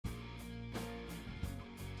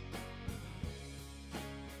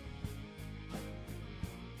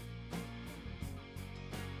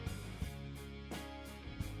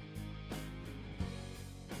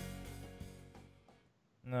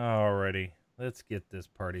Alrighty, let's get this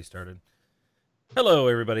party started. Hello,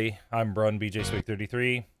 everybody. I'm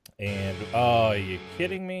bjswick33, and are you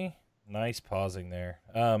kidding me? Nice pausing there.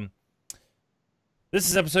 This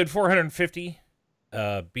is episode 450.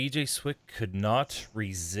 BJ Swick could not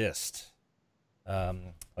resist.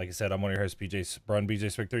 Like I said, I'm one of your hosts,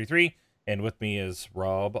 bjswick33, and with me is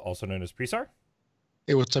Rob, also known as Presar.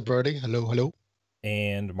 Hey, what's up, Brody? Hello, hello.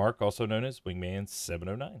 And Mark, also known as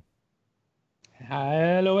Wingman709.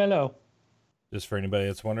 Hello, hello. Just for anybody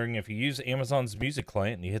that's wondering, if you use Amazon's music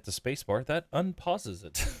client and you hit the spacebar, that unpauses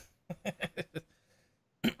it.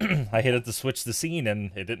 I hit it to switch the scene, and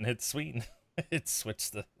it didn't hit the scene. It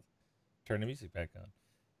switched turn the music back on.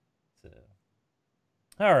 So,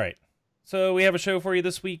 all right. So we have a show for you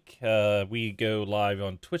this week. We go live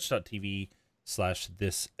on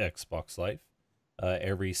twitch.tv/thisxboxlife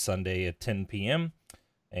every Sunday at 10 p.m.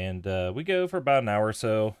 And we go for about an hour or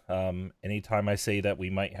so. Anytime I say that we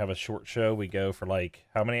might have a short show, we go for like,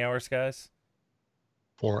 how many hours, guys?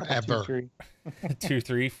 Forever. 2, 3. 2,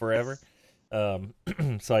 3, forever. So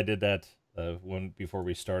I did that before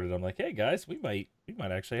we started. I'm like, hey guys, we might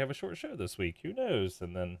actually have a short show this week. Who knows?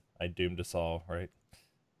 And then I doomed us all, right?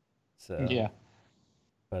 So Yeah.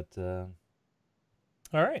 But all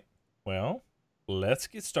right. Well, let's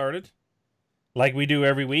get started. Like we do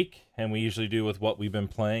every week, and we usually do with what we've been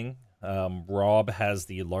playing. Rob has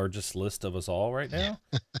the largest list of us all right now.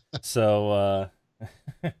 So,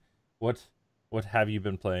 what have you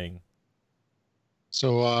been playing?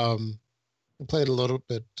 So, I played a little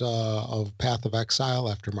bit of Path of Exile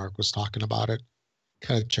after Mark was talking about it.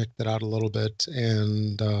 Kind of checked it out a little bit,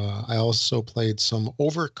 and I also played some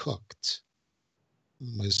Overcooked.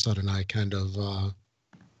 My son and I kind of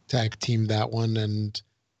tag teamed that one, and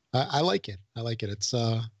I like it. I like it. It's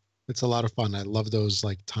a lot of fun. I love those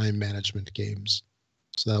like time management games.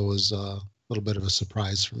 So that was a little bit of a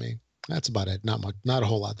surprise for me. That's about it. Not much. Not a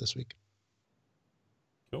whole lot this week.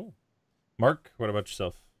 Cool. Mark, what about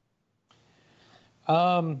yourself?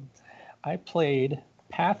 I played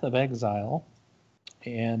Path of Exile,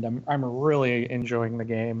 and I'm really enjoying the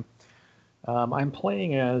game. I'm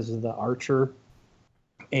playing as the archer,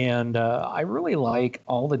 and I really like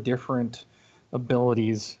all the different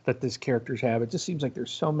abilities that this characters have. It just seems like there's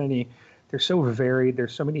so many, they're so varied.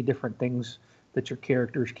 There's so many different things that your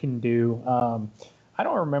characters can do. I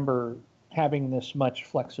don't remember having this much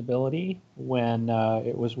flexibility when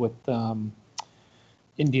it was with in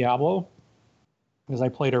Diablo, because I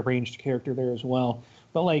played a ranged character there as well.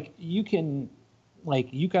 But like you can,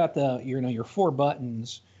 like you got your 4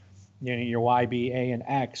 buttons, your Y, B, A, and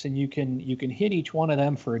X, and you can hit each one of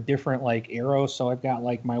them for a different like arrow. So I've got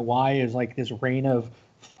like my Y is like this rain of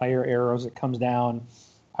fire arrows that comes down.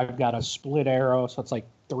 I've got a split arrow, so it's like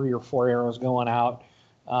 3 or 4 arrows going out.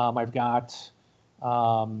 I've got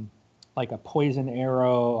like a poison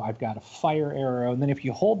arrow. I've got a fire arrow, and then if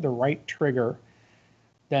you hold the right trigger,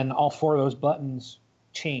 then all 4 of those buttons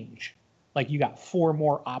change. Like you got 4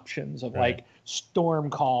 more options of like storm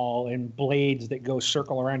call and blades that go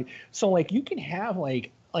circle around you. So like you can have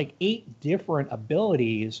like 8 different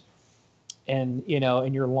abilities, and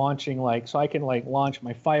and you're launching so I can like launch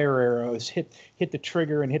my fire arrows, hit the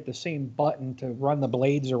trigger and hit the same button to run the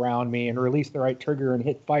blades around me, and release the right trigger and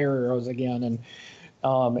hit fire arrows again. And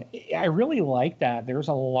I really like that. There's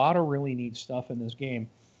a lot of really neat stuff in this game.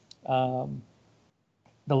 The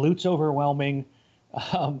loot's overwhelming.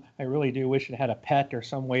 I really do wish it had a pet or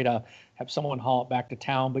some way to have someone haul it back to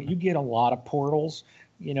town, but you get a lot of portals.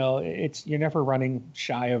 You're never running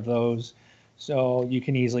shy of those, so you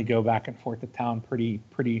can easily go back and forth to town pretty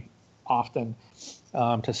often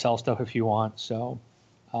to sell stuff if you want. So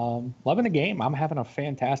loving the game. I'm having a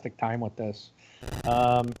fantastic time with this.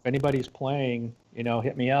 If anybody's playing,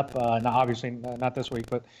 hit me up. Obviously not this week,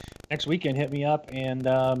 but next weekend hit me up, and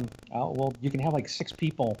you can have like 6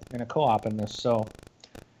 people in a co-op in this, so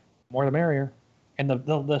more the merrier. And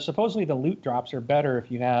the supposedly the loot drops are better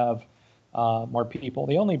if you have more people.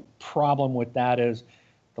 The only problem with that is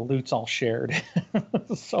the loot's all shared.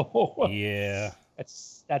 So yeah,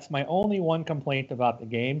 that's my only one complaint about the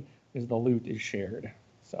game, is the loot is shared.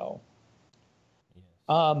 So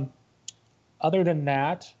other than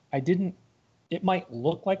that, it might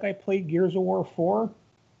look like I played Gears of War 4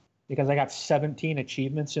 because I got 17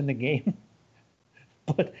 achievements in the game,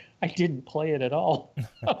 but I didn't play it at all.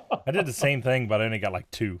 I did the same thing, but I only got like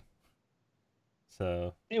 2.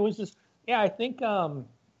 So it was just, I think, I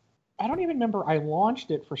don't even remember. I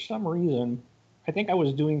launched it for some reason. I think I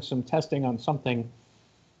was doing some testing on something,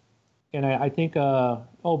 and I think, I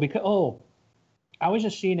was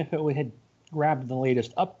just seeing if it had grabbed the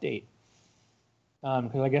latest update,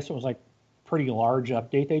 because I guess it was like pretty large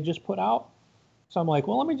update they just put out. So I'm like,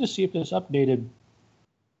 well, let me just see if this updated.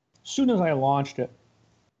 As soon as I launched it,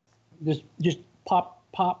 just pop,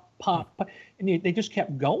 pop, pop, pop, and they just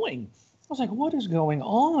kept going. I was like, what is going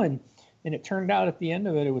on? And it turned out at the end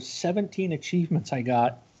of it, it was 17 achievements I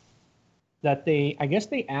got that I guess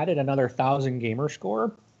they added another 1,000 gamer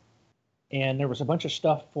score. And there was a bunch of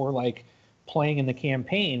stuff for like playing in the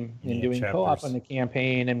campaign and doing co-op in the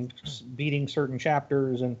campaign and beating certain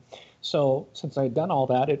chapters. And so since I'd done all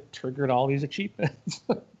that, it triggered all these achievements.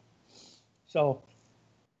 So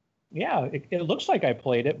yeah, it looks like I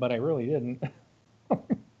played it, but I really didn't. Yeah.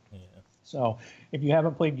 So if you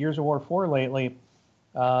haven't played Gears of War 4 lately,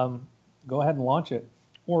 go ahead and launch it.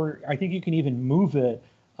 Or I think you can even move it.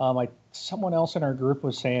 Someone else in our group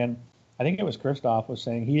was saying, I think it was Christoph was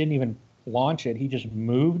saying he didn't even launch it. He just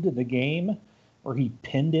moved the game, or he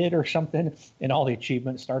pinned it or something, and all the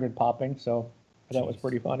achievements started popping. So that was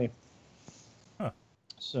pretty funny. Huh.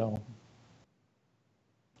 So,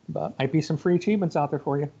 but might be some free achievements out there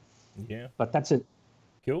for you. Yeah. But that's it.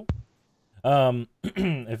 Cool.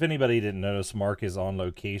 If anybody didn't notice, Mark is on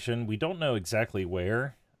location. We don't know exactly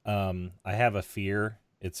where. I have a fear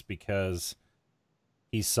it's because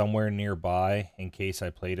he's somewhere nearby in case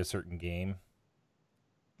I played a certain game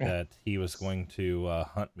that he was going to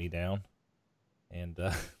hunt me down. And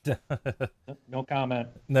no comment.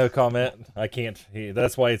 No comment. I can't.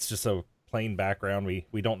 That's why it's just a plain background.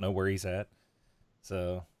 We don't know where he's at.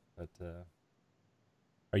 So, but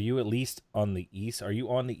are you at least on the east? Are you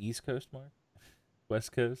on the East Coast, Mark?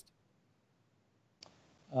 West Coast?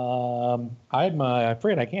 I'm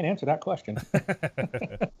afraid I can't answer that question.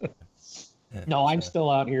 No, I'm still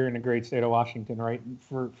out here in the great state of Washington, right,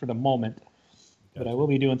 for the moment. Gotcha. But I will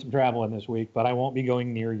be doing some traveling this week, but I won't be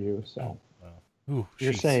going near you, so Ooh,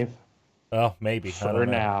 you're safe. Well, maybe. For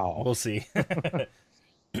now. We'll see.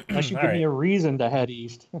 Unless you give me a reason to head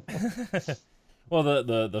east. Well,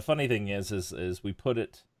 the funny thing is we put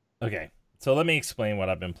it... Okay, so let me explain what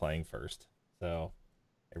I've been playing first. So,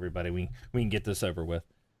 everybody, we can get this over with.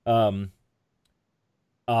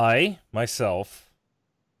 I, myself,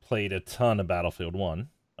 played a ton of Battlefield 1,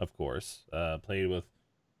 of course. Played with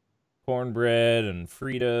Cornbread and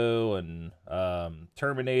Frito and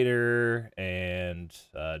Terminator and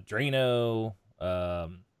Drano.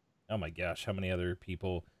 Oh my gosh, how many other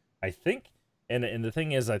people? I think, and the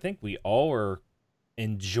thing is, I think we all are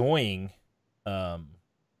enjoying the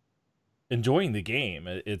game.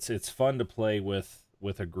 It's fun to play with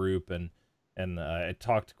a group, and I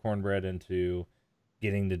talked Cornbread into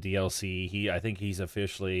getting the DLC. I think he's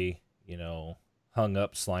officially, hung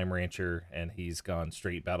up Slime Rancher, and he's gone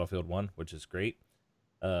straight Battlefield 1, which is great.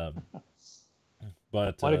 But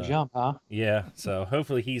what a jump, huh? Yeah, so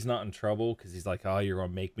hopefully he's not in trouble, because he's like, oh, you're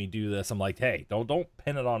gonna make me do this. I'm like, hey, don't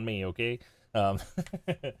pin it on me, okay?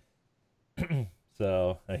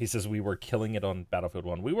 So he says we were killing it on Battlefield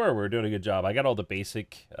 1. We were doing a good job. I got all the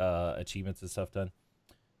basic achievements and stuff done.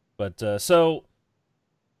 But so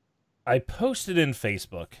I posted in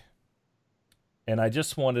Facebook, and I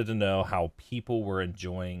just wanted to know how people were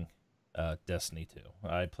enjoying Destiny 2.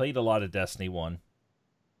 I played a lot of Destiny 1,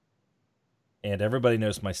 and everybody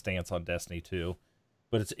knows my stance on Destiny 2.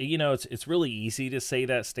 But it's really easy to say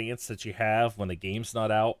that stance that you have when the game's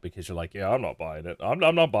not out, because you're like, yeah, I'm not buying it. I'm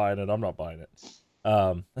not buying it. I'm not buying it.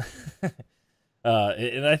 And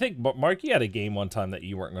I think, Mark, you had a game one time that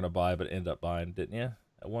you weren't going to buy, but ended up buying, didn't you?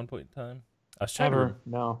 At one point in time, I was trying to.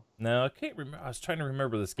 No, I can't remember. I was trying to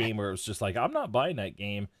remember this game where it was just like, I'm not buying that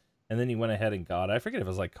game, and then you went ahead and got it. I forget if it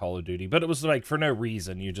was like Call of Duty, but it was like for no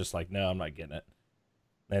reason. You just like, no, I'm not getting it,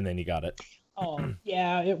 and then you got it. Oh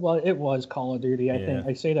yeah, it was Call of Duty. I think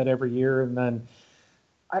I say that every year, and then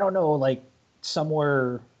I don't know, like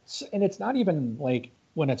somewhere, and it's not even like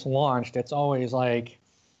when it's launched. It's always like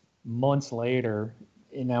months later,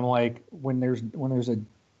 and I'm like, when there's a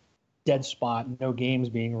dead spot, no games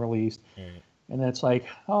being released, and it's like,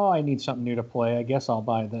 oh, I need something new to play. I guess I'll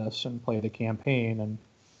buy this and play the campaign, and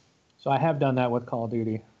so I have done that with Call of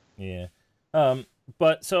Duty. Yeah.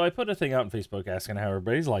 But so I put a thing out on Facebook asking how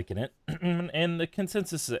everybody's liking it, and the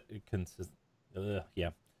consensus,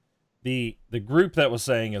 the group that was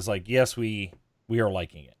saying is like, yes, we are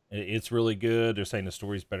liking it. It's really good. They're saying the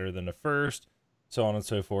story's better than the first, so on and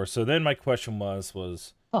so forth. So then my question was,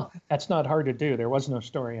 that's not hard to do. There was no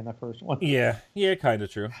story in the first one. Yeah, kind of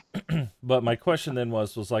true. But my question then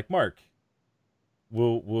was like, Mark,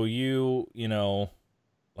 will you,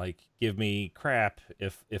 like, give me crap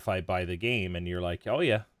if I buy the game? And you're like, oh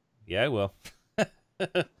yeah, I will.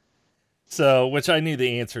 So, which I knew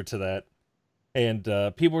the answer to that. And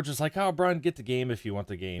people were just like, oh, Brian, get the game if you want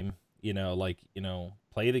the game.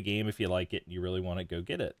 play the game if you like it and you really want to go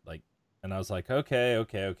get it. Like, and I was like,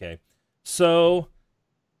 okay. So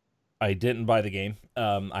I didn't buy the game.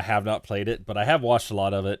 I have not played it, but I have watched a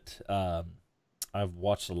lot of it. I've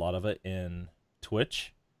watched a lot of it in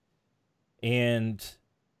Twitch. And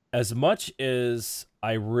as much as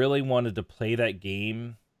I really wanted to play that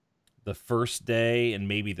game the first day and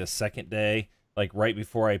maybe the second day, like right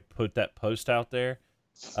before I put that post out there,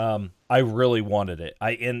 I really wanted it.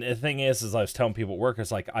 And the thing is I was telling people at work,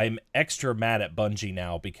 it's like, I'm extra mad at Bungie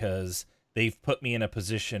now because they've put me in a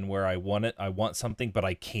position where I want it. I want something, but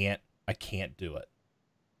I can't do it.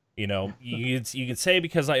 You know, you can say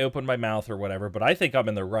because I opened my mouth or whatever, but I think I'm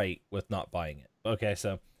in the right with not buying it. Okay,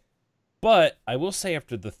 so, but I will say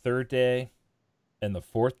after the third day and the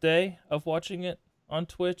fourth day of watching it on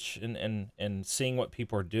Twitch and seeing what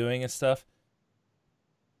people are doing and stuff,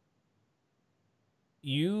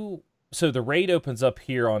 so the raid opens up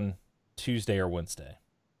here on Tuesday or Wednesday.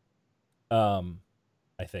 I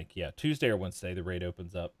think, yeah, Tuesday or Wednesday the raid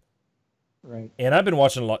opens up. Right. And I've been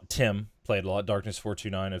watching a lot. Tim played a lot. Darkness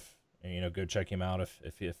 429. If go check him out if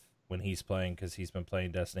when he's playing, because he's been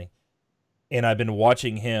playing Destiny. And I've been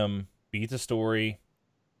watching him beat the story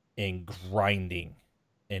and grinding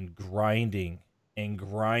and grinding and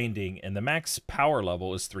grinding, and the max power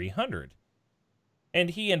level is 300. And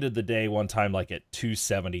he ended the day one time like at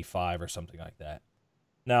 275 or something like that.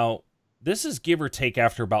 Now, this is give or take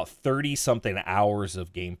after about 30-something hours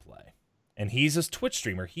of gameplay. And he's a Twitch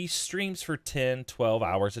streamer. He streams for 10, 12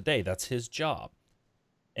 hours a day. That's his job.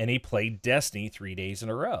 And he played Destiny 3 days in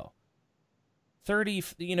a row. 30,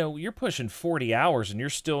 you're pushing 40 hours and you're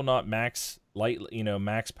still not max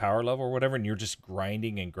power level or whatever, and you're just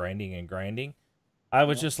grinding and grinding and grinding. I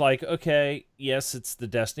was just like, okay, yes, it's the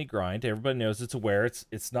Destiny grind. Everybody knows, it's aware.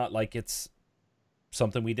 It's not like it's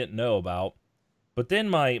something we didn't know about. But then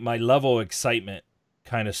my level of excitement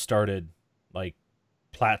kind of started like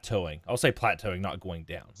plateauing. I'll say plateauing, not going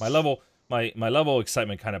down. My level of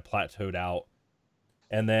excitement kind of plateaued out.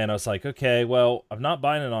 And then I was like, okay, well, I'm not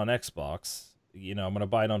buying it on Xbox. I'm going to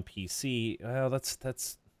buy it on PC. Well,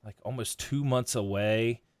 that's like almost 2 months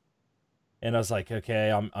away. And I was like,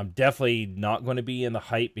 okay, I'm definitely not going to be in the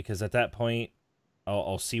hype, because at that point,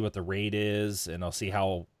 I'll see what the raid is, and I'll see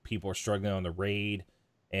how people are struggling on the raid.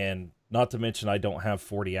 And not to mention, I don't have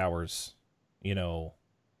 40 hours,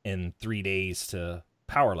 in 3 days to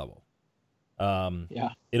power level.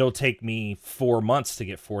 It'll take me 4 months to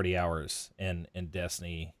get 40 hours in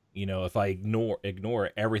Destiny, if I ignore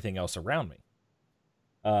everything else around me.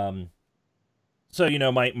 So,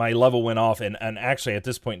 my level went off, and actually at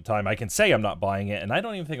this point in time, I can say I'm not buying it, and I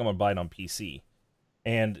don't even think I'm going to buy it on PC.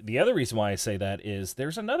 And the other reason why I say that is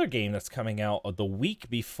there's another game that's coming out the week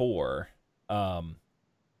before Destiny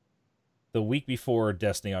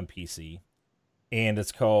on PC, and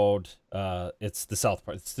it's called, it's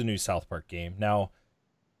the new South Park game. Now,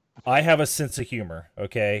 I have a sense of humor,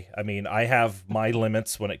 okay? I mean, I have my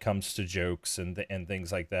limits when it comes to jokes and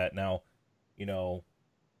things like that. Now,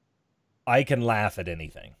 I can laugh at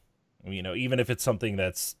anything, even if it's something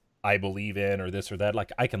that's I believe in or this or that.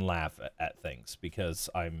 Like, I can laugh at things because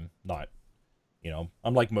I'm not,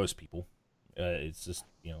 I'm like most people. It's just,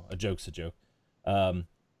 a joke's a joke. And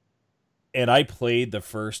I played the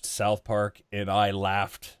first South Park and I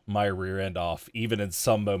laughed my rear end off, even in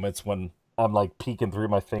some moments when I'm like peeking through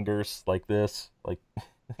my fingers like this, like,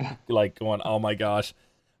 like going, oh my gosh,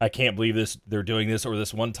 I can't believe this. They're doing this. Or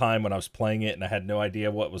this one time when I was playing it and I had no idea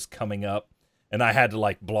what was coming up, and I had to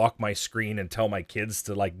like block my screen and tell my kids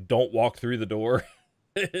to like, don't walk through the door.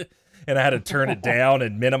 And I had to turn it down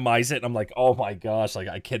and minimize it. And I'm like, oh my gosh, like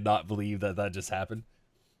I cannot believe that just happened.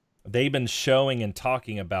 They've been showing and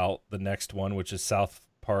talking about the next one, which is South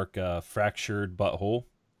Park Fractured Butthole.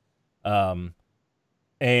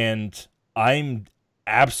 And I'm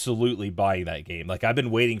absolutely buying that game. Like, I've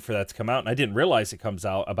been waiting for that to come out, and I didn't realize it comes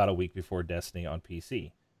out about a week before Destiny on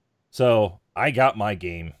PC. So I got my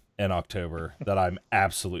game in October that I'm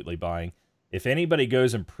absolutely buying. If anybody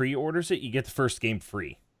goes and pre-orders it, you get the first game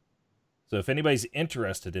free. So if anybody's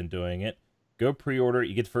interested in doing it, go pre-order it.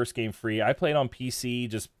 You get the first game free. I played on PC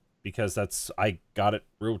just because I got it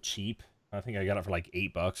real cheap. I think I got it for like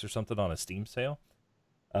 $8 or something on a Steam sale.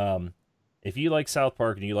 If you like South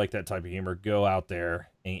Park and you like that type of humor, go out there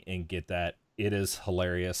and get that. It is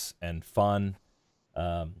hilarious and fun.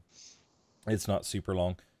 It's not super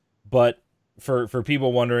long. But for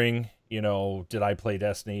people wondering, did I play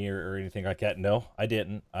Destiny or anything like that? No, I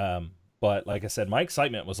didn't. But like I said, my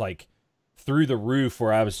excitement was like through the roof,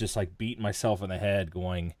 where I was just like beating myself in the head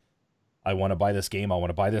going, I want to buy this game. I want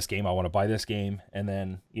to buy this game. I want to buy this game. And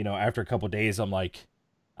then, after a couple of days, I'm like,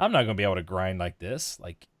 I'm not going to be able to grind like this.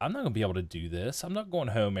 Like, I'm not going to be able to do this. I'm not going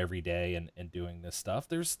home every day and doing this stuff.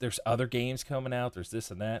 There's other games coming out. There's this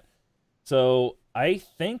and that. So I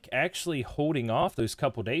think actually holding off those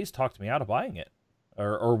couple days talked me out of buying it,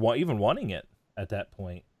 or even wanting it at that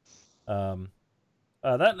point.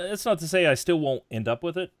 It's not to say I still won't end up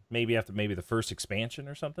with it. Maybe after the first expansion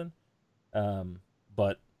or something.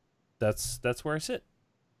 But that's where I sit.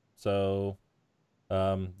 So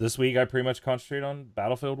this week I pretty much concentrate on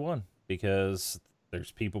Battlefield 1 because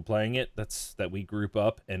there's people playing it that we group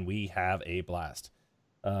up and we have a blast.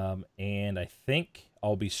 And I think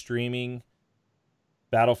I'll be streaming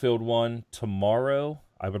Battlefield 1 tomorrow.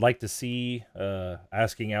 I would like to see,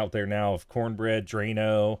 asking out there now, if Cornbread,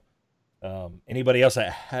 Drano, anybody else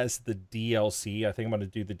that has the DLC. I think I'm going to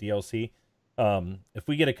do the DLC. If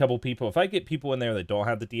we get a couple people, if I get people in there that don't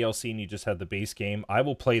have the DLC and you just have the base game, I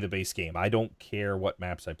will play the base game. I don't care what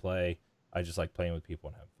maps I play. I just like playing with people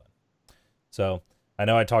and having fun. So I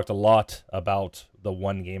know I talked a lot about the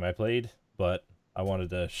one game I played, but I wanted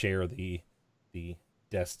to share the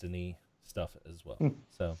Destiny stuff as well.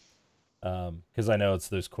 So, because I know it's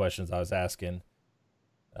those questions I was asking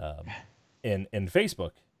in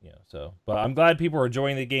Facebook, So, but I'm glad people are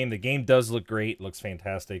enjoying the game. The game does look great, looks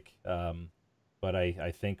fantastic. But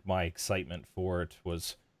I think my excitement for it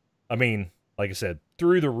was, like I said,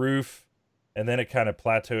 through the roof, and then it kind of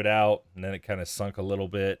plateaued out, and then it kind of sunk a little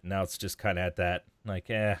bit. Now it's just kind of at that,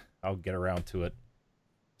 I'll get around to it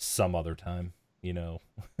some other time,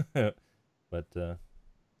 But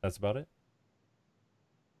that's about it.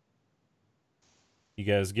 You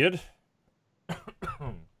guys good?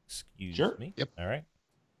 Excuse me. Yep. All right.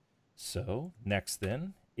 So next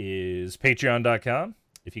then is patreon.com.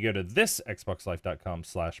 If you go to this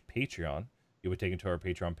xboxlife.com/Patreon, you'll be taken to our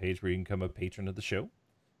Patreon page where you can become a patron of the show.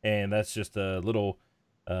 And that's just a little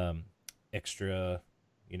extra,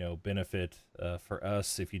 benefit for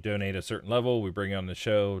us. If you donate a certain level, we bring you on the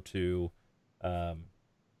show to, on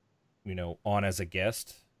as a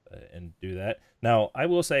guest and do that. Now, I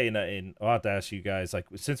will say, and I'll have to ask you guys,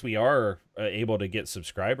 since we are able to get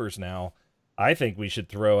subscribers now, I think we should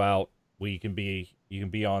throw out where you can be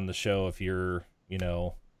on the show if you're,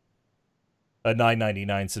 a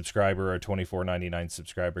 $9.99 subscriber or a $24.99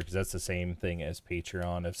 subscriber, because that's the same thing as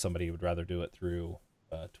Patreon if somebody would rather do it through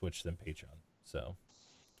Twitch than Patreon. So,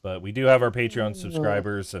 but we do have our Patreon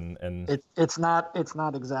subscribers, and it's not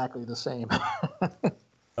exactly the same.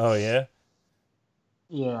 Oh yeah.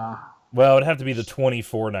 Yeah. Well, it'd have to be the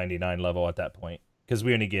 $24.99 level at that point, because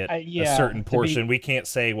we only get a certain portion. We can't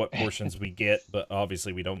say what portions we get, but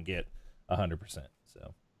obviously we don't get 100%.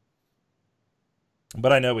 So,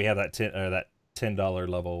 but I know we have that $10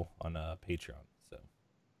 level on Patreon. So,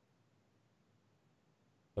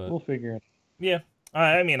 but we'll figure it. Yeah,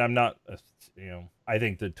 I'm not. I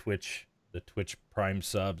think the Twitch Prime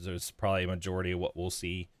subs is probably a majority of what we'll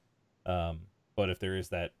see. But if there is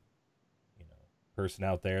that person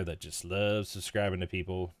out there that just loves subscribing to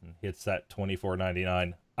people and hits that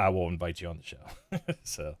 $24.99, I will invite you on the show.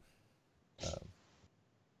 So,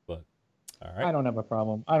 but all right, I don't have a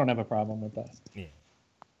problem with that. Yeah.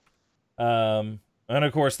 And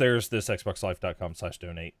of course, there's this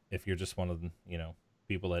xboxlife.com/donate if you're just one of the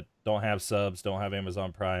people that don't have subs, don't have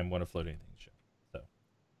Amazon Prime, want to float anything to the show. So,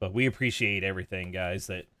 but we appreciate everything, guys,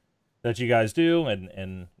 that you guys do,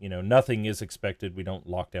 and nothing is expected. We don't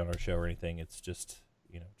lock down our show or anything. It's just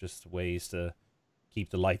just ways to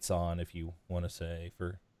keep the lights on, if you want to say,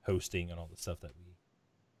 for hosting and all the stuff that we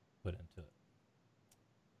put into it.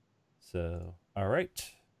 So, all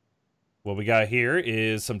right, what we got here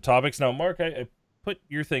is some topics. Now, Mark, I put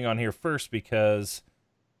your thing on here first because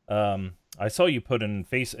I saw you put in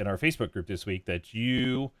our Facebook group this week that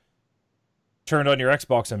you turned on your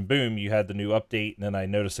Xbox and boom, you had the new update. And then I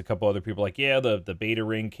noticed a couple other people the beta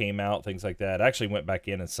ring came out, things like that. I actually went back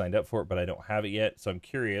in and signed up for it, but I don't have it yet. So I'm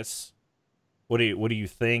curious, what do you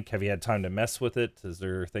think? Have you had time to mess with it? Is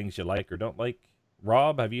there things you like or don't like?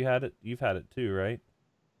 Rob, have you had it? You've had it too, right?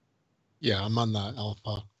 Yeah, I'm on the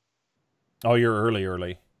alpha. Oh, you're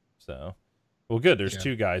early. So, well, good. There's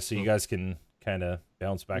two guys, so you guys can kind of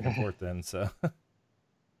bounce back and forth then. So.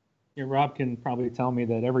 Yeah, Rob can probably tell me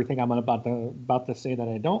that everything I'm about to say that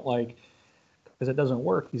I don't like, because it doesn't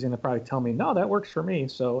work, he's going to probably tell me, no, that works for me.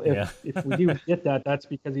 So if we do get that, that's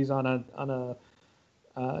because he's on a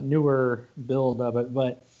newer build of it.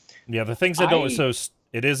 But yeah, the things that don't, so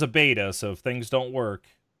it is a beta, so if things don't work,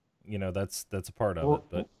 that's a part of it.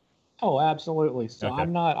 But absolutely. So okay.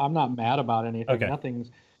 I'm not mad about anything. Okay. Nothing's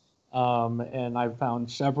and I've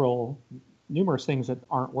found numerous things that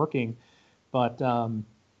aren't working, but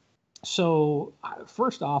so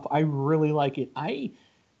first off, I really like it.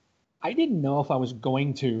 I didn't know if I was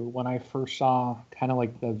going to when I first saw kind of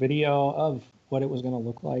like the video of what it was going to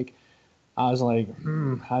look like. I was like,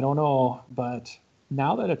 I don't know. But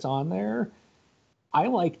now that it's on there, I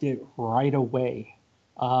liked it right away.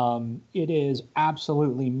 It is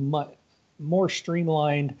absolutely more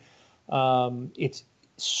streamlined. It's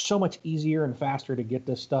so much easier and faster to get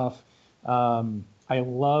this stuff. I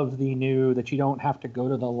love the new that you don't have to go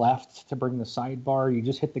to the left to bring the sidebar. You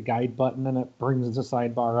just hit the guide button and it brings the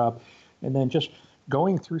sidebar up. And then just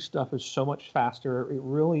going through stuff is so much faster. It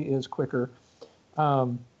really is quicker.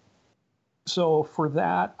 So for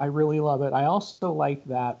that, I really love it. I also like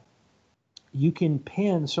that you can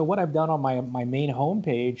pin. So what I've done on my main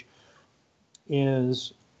homepage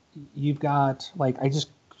is you've got like I just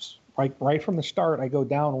right from the start I go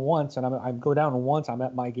down once and I'm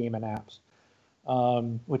at my game and apps,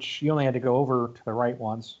 which you only had to go over to the right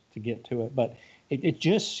once to get to it, but it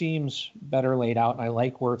just seems better laid out, and I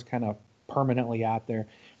like where it's kind of permanently out there.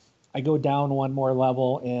 I go down one more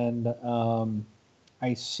level and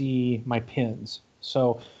I see my pins.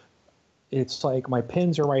 So it's like my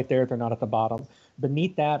pins are right there. They're not at the bottom.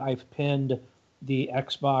 Beneath that, I've pinned the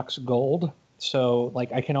Xbox Gold. So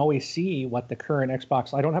like I can always see what the current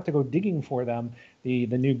Xbox, I don't have to go digging for them, the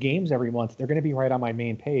new games every month. They're going to be right on my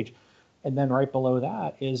main page. And then right below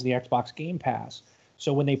that is the Xbox Game Pass.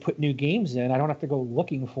 So when they put new games in, I don't have to go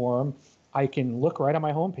looking for them. I can look right on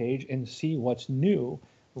my homepage and see what's new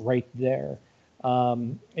right there.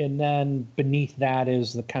 And then beneath that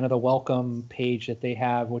is the kind of the welcome page that they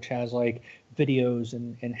have, which has like videos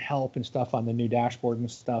and help and stuff on the new dashboard and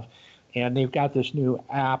stuff. And they've got this new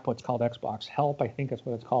app, what's called Xbox Help, I think that's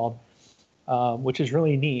what it's called, which is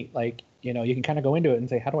really neat. Like, you know, you can kind of go into it and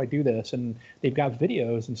say, how do I do this? And they've got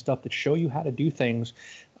videos and stuff that show you how to do things.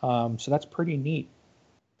 So that's pretty neat.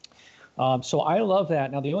 So I love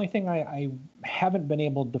that. Now, the only thing I haven't been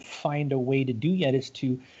able to find a way to do yet is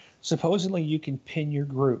to, supposedly you can pin your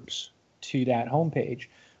groups to that homepage.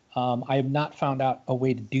 I have not found out a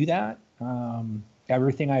way to do that.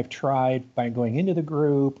 Everything I've tried by going into the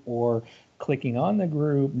group or clicking on the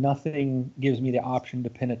group, nothing gives me the option to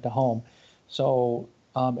pin it to home. So,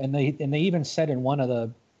 and they even said in one of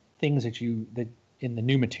the things that in the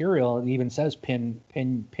new material, it even says pin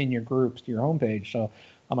your groups to your homepage. So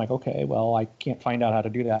I'm like, okay, well, I can't find out how to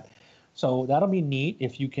do that. So that'll be neat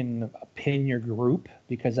if you can pin your group,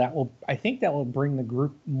 because I think that will bring the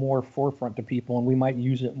group more forefront to people, and we might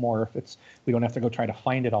use it more if we don't have to go try to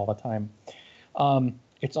find it all the time.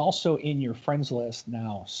 It's also in your friends list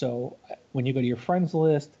now. So when you go to your friends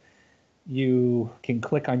list, you can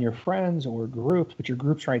click on your friends or groups, but your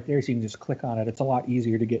group's right there, so you can just click on it. It's a lot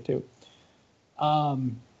easier to get to.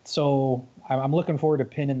 So I'm looking forward to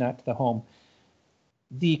pinning that to the home.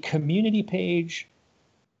 The community page,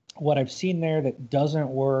 what I've seen there that doesn't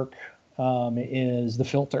work is the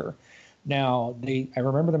filter. Now, I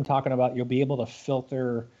remember them talking about you'll be able to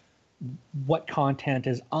filter what content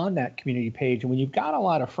is on that community page. And when you've got a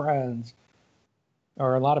lot of friends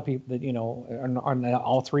or a lot of people that, you know,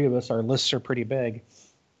 all three of us, our lists are pretty big,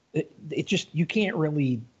 it just, you can't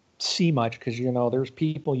really see much because, you know, there's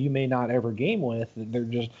people you may not ever game with. They're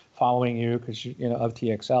just following you because, you know, of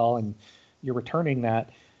TXL, and you're returning that.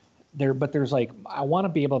 But there's like, I want to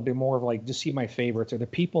be able to be more of like just see my favorites or the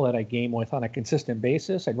people that I game with on a consistent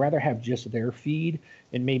basis. I'd rather have just their feed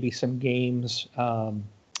and maybe some games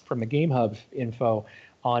from the Game Hub info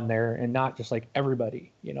on there, and not just like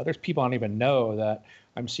everybody. You know, there's people I don't even know that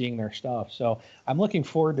I'm seeing their stuff. So I'm looking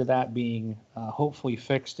forward to that being hopefully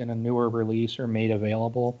fixed in a newer release or made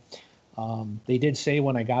available. They did say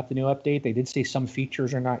when I got the new update, they did say some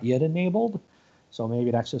features are not yet enabled. So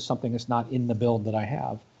maybe that's just something that's not in the build that I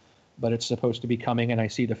have, but it's supposed to be coming, and I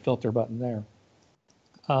see the filter button there.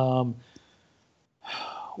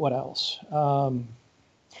 What else?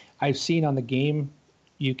 I've seen on the game,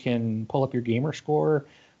 you can pull up your gamer score.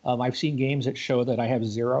 I've seen games that show that I have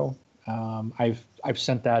 0. I've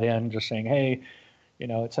sent that in just saying, hey, you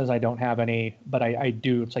know, it says I don't have any, but I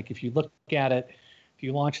do. It's like if you look at it, if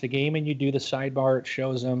you launch the game and you do the sidebar, it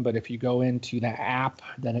shows them. But if you go into the app,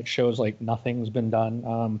 then it shows like nothing's been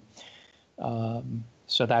done.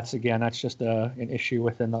 So that's just an issue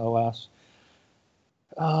within the OS.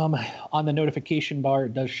 On the notification bar,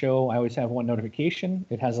 it does show I always have one notification.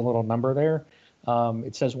 It has a little number there.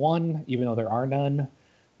 It says 1, even though there are none.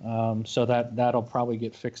 So that'll probably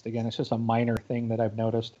get fixed again. It's just a minor thing that I've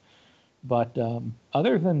noticed. But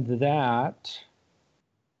other than that,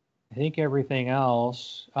 I think everything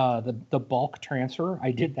else, the bulk transfer,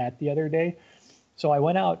 I did that the other day. So I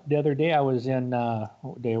went out the other day. I was in,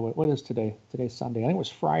 what is today? Today's Sunday. I think it was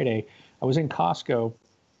Friday. I was in Costco,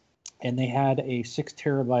 and they had a 6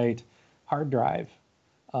 terabyte hard drive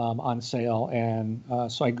on sale, and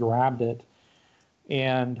so I grabbed it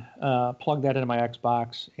and plugged that into my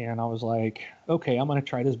Xbox, and I was like, okay, I'm going to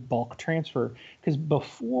try this bulk transfer, because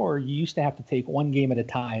before you used to have to take one game at a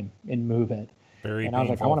time and move it. Very and I was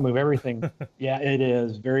like, I painful. want to move everything. Yeah, it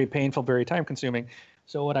is very painful, very time consuming.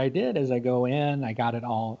 So what I did is I go in, I got it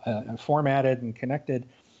all formatted and connected,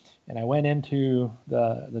 and I went into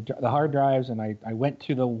the hard drives, and I went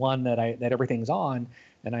to the one that everything's on,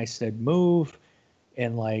 and I said move,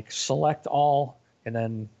 and like select all, and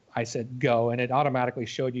then I said go, and it automatically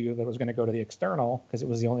showed you that it was going to go to the external because it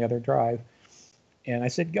was the only other drive. And I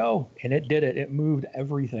said go, and it did it. It moved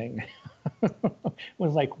everything. It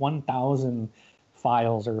was like 1,000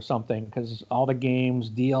 files or something, because all the games,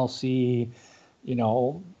 DLC, you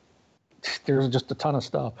know, there's just a ton of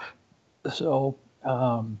stuff. So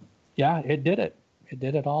yeah, it did it. It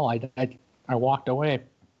did it all. I walked away.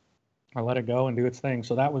 I let it go and do its thing.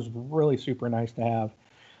 So that was really super nice to have.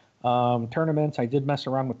 Tournaments, I did mess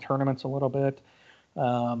around with tournaments a little bit.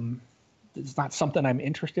 It's not something I'm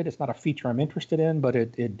interested. It's not a feature I'm interested in, but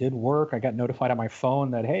it did work. I got notified on my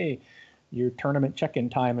phone that, hey, your tournament check-in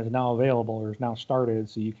time is now available or is now started.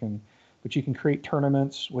 So you can create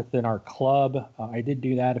tournaments within our club. I did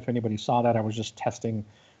do that. If anybody saw that, I was just testing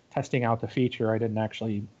out the feature. I didn't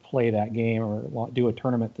actually play that game or do a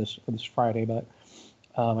tournament this Friday, but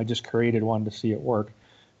I just created one to see it work.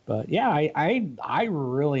 But yeah, I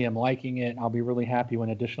really am liking it. I'll be really happy when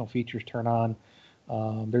additional features turn on.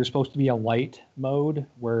 There's supposed to be a light mode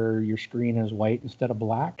where your screen is white instead of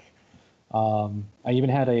black. I even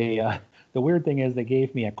had the weird thing is they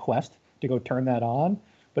gave me a quest to go turn that on,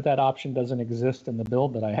 but that option doesn't exist in the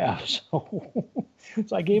build that I have. So,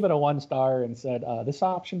 so I gave it a 1 star and said, this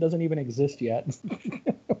option doesn't even exist yet.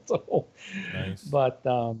 So, Nice. But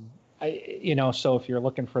so if you're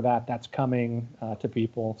looking for that, that's coming to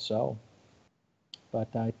people. So,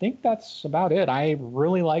 but I think that's about it. I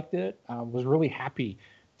really liked it. I was really happy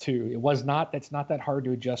to. It's not that hard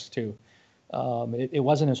to adjust to. It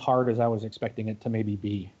wasn't as hard as I was expecting it to maybe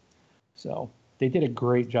be. So they did a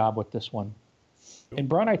great job with this one. Cool. And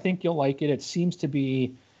Brun, I think you'll like it. It seems to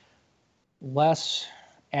be less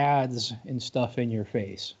ads and stuff in your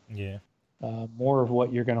face. Yeah. More of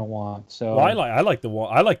what you're gonna want. So well, I like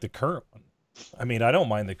the current one. I mean, I don't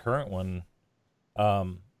mind the current one.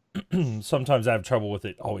 Sometimes I have trouble with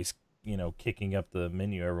it always, kicking up the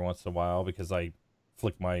menu every once in a while because I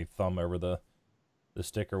flick my thumb over the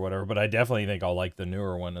stick or whatever. But I definitely think I'll like the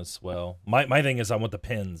newer one as well. My thing is I want the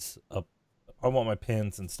pins up. I want my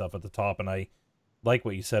pins and stuff at the top, and I like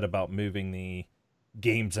what you said about moving the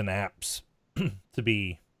games and apps to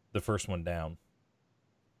be the first one down.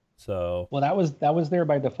 So well, that was there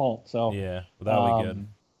by default. So yeah, well, that'll be good.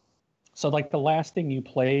 So like the last thing you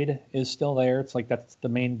played is still there. It's like that's the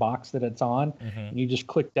main box that it's on. Mm-hmm. And you just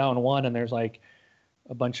click down one, and there's like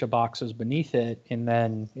a bunch of boxes beneath it, and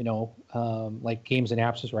then like games and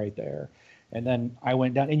apps is right there. And then I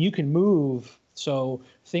went down, and you can move. So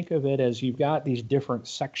think of it as you've got these different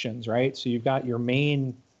sections, right? So you've got your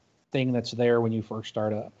main thing that's there when you first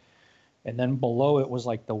start up, and then below it was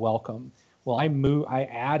like the welcome. Well, I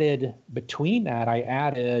added between that. I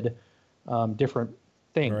added different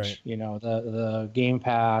things, right. The Game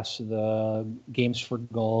Pass, the games for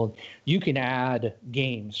gold. You can add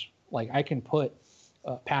games. Like I can put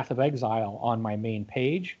Path of Exile on my main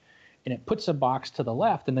page, and it puts a box to the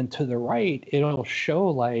left, and then to the right, it'll show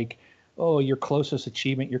like, oh, your closest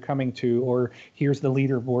achievement you're coming to, or here's the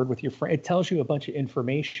leaderboard with your friend. It tells you a bunch of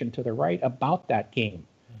information to the right about that game.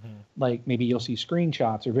 Like maybe you'll see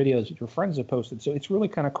screenshots or videos that your friends have posted. So it's really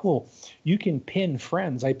kind of cool. You can pin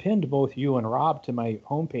friends. I pinned both you and Rob to my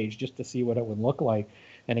homepage just to see what it would look like.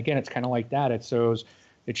 And again, it's kind of like that. It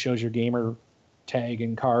shows your gamer tag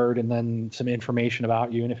and card, and then some information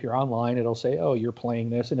about you. And if you're online, it'll say, oh, you're playing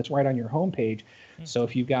this, and it's right on your homepage. So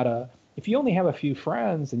if you only have a few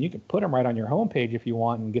friends, then you can put them right on your homepage if you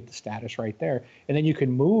want and get the status right there. And then you can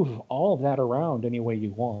move all of that around any way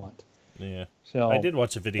you want. Yeah. So I did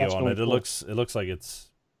watch a video on really it. cool. It looks like it's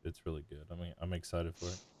really good. I mean, I'm excited for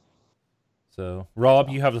it. So, Rob,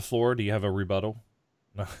 you have the floor. Do you have a rebuttal?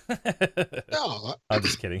 No. No, I'm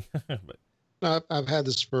just kidding. But I've had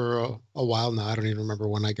this for a while now. I don't even remember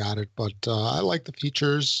when I got it, but I like the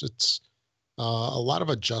features. It's a lot of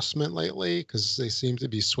adjustment lately because they seem to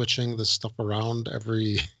be switching this stuff around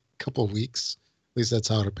every couple of weeks. At least that's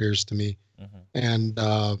how it appears to me. And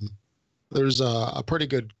there's a pretty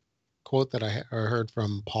good quote that I heard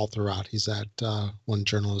from Paul Thurrott. He's that one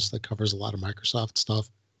journalist that covers a lot of Microsoft stuff.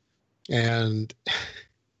 And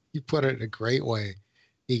he put it in a great way.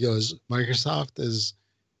 He goes, Microsoft is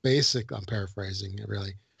I'm paraphrasing it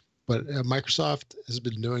really. But Microsoft has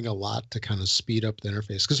been doing a lot to kind of speed up the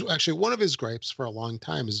interface. Because actually, one of his gripes for a long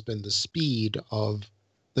time has been the speed of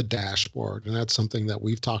the dashboard. And that's something that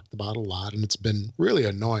we've talked about a lot. And it's been really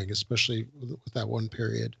annoying, especially with that one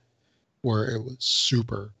period where it was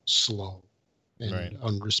super slow and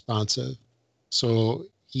unresponsive. So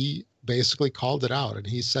he basically called it out, and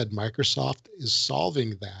he said Microsoft is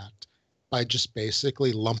solving that by just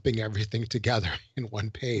basically lumping everything together in one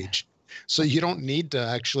page. So you don't need to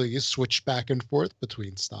actually switch back and forth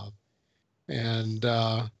between stuff. And,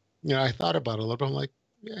 I thought about it a little bit. I'm like,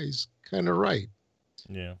 yeah, he's kind of right.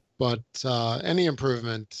 Yeah. But any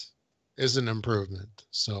improvement is an improvement.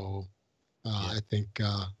 So I think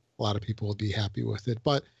a lot of people will be happy with it.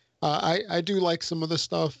 But I do like some of the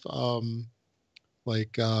stuff.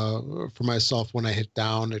 Like for myself, when I hit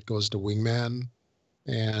down, it goes to Wingman.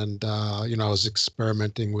 And, I was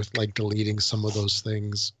experimenting with like deleting some of those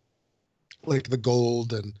things, like the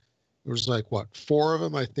gold. And there's like, what, 4 of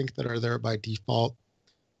them, I think, that are there by default.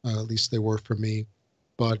 At least they were for me.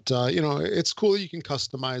 But, it's cool. You can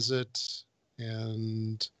customize it.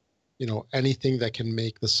 And, anything that can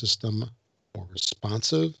make the system more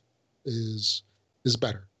responsive is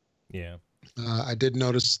better. Yeah. I did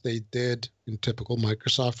notice they did, in typical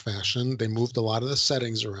Microsoft fashion, they moved a lot of the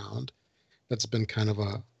settings around. That's been kind of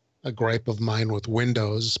a gripe of mine with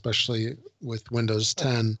Windows, especially with Windows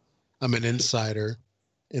 10. I'm an insider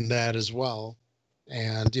in that as well.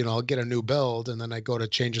 And, I'll get a new build, and then I go to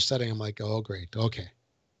change a setting. I'm like, oh, great. Okay.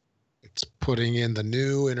 It's putting in the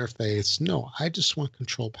new interface. No, I just want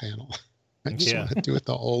control panel. I just want to do it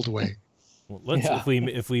the old way. Well,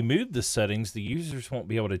 if we move the settings, the users won't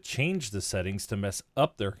be able to change the settings to mess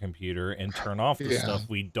up their computer and turn off the stuff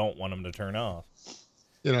we don't want them to turn off.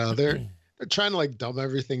 They're trying to like dumb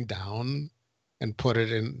everything down and put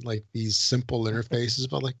it in like these simple interfaces,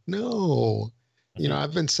 but like, no,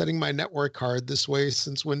 I've been setting my network card this way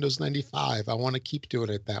since Windows 95. I want to keep doing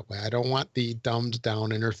it that way. I don't want the dumbed down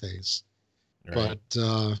interface. Right. But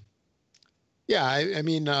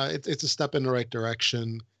it's a step in the right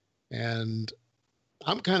direction. And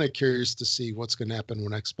I'm kind of curious to see what's going to happen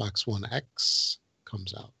when Xbox One X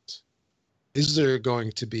comes out. Is there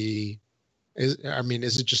going to be, is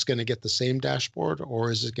it just going to get the same dashboard, or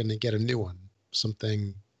is it going to get a new one?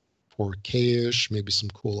 Something 4K-ish, maybe some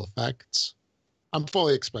cool effects. I'm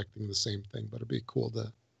fully expecting the same thing, but it'd be cool to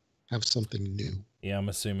have something new. Yeah, I'm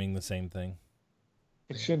assuming the same thing.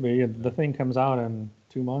 It should be. The thing comes out in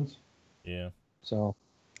 2 months. Yeah. So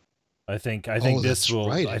I think this will.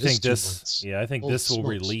 Right. I think this. Yeah, I think this will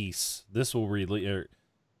release. This will release.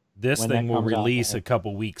 This thing will release a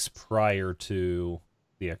couple weeks prior to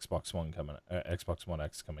the Xbox One Xbox One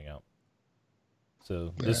X coming out.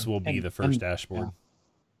 So this will be the first dashboard.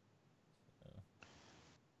 Yeah.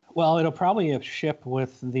 Well, it'll probably ship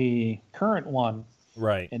with the current one,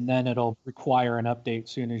 right? And then it'll require an update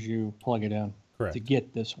soon as you plug it in. Correct. To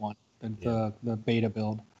get this one, the beta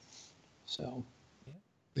build. So.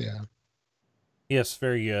 Yeah. Yes,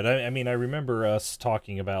 very good. I mean, I remember us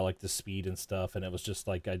talking about like the speed and stuff, and it was just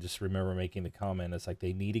like I just remember making the comment. It's like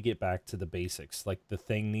they need to get back to the basics. Like the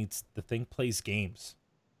thing plays games.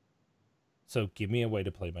 So give me a way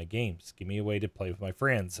to play my games. Give me a way to play with my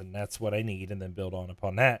friends, and that's what I need, and then build on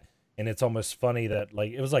upon that. And it's almost funny that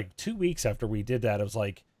like it was like 2 weeks after we did that, it was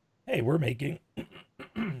like, hey, we're making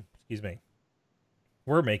excuse me.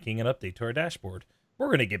 We're making an update to our dashboard. We're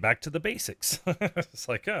going to get back to the basics. It's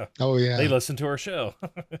like, oh yeah, they listen to our show.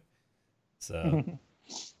 So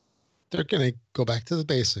they're going to go back to the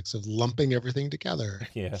basics of lumping everything together.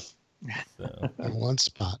 Yeah. So. In one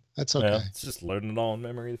spot. That's okay. Well, it's just loading it all in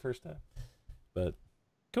memory the first time. But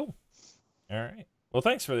cool. All right. Well,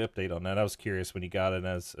 thanks for the update on that. I was curious when you got it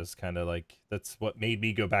as kind of like, that's what made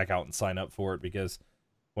me go back out and sign up for it, because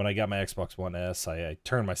when I got my Xbox One S, I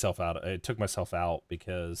turned myself out. I took myself out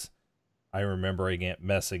because I remember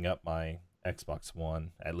messing up my Xbox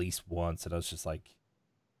One at least once, and I was just like,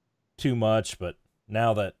 too much. But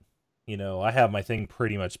now that, I have my thing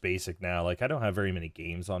pretty much basic now. Like, I don't have very many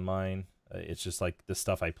games on mine. It's just like the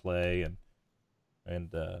stuff I play, and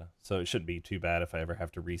so it shouldn't be too bad if I ever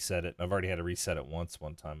have to reset it. I've already had to reset it one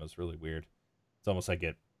time. It was really weird. It's almost like I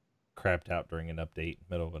get crapped out during an update,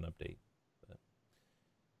 middle of an update. But,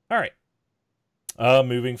 all right.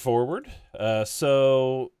 Moving forward.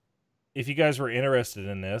 So if you guys were interested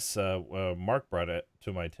in this, Mark brought it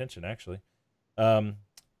to my attention, actually.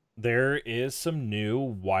 There is some new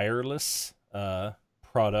wireless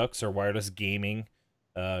products or wireless gaming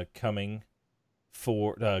coming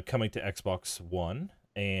to Xbox One.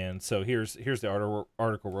 And so here's the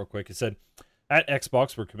article real quick. It said, at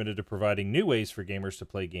Xbox, we're committed to providing new ways for gamers to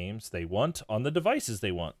play games they want on the devices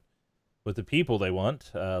they want. with the people they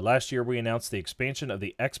want. Last year, we announced the expansion of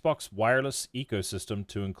the Xbox wireless ecosystem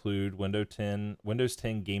to include Windows 10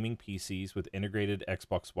 gaming PCs with integrated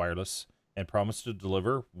Xbox wireless, and promised to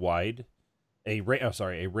deliver a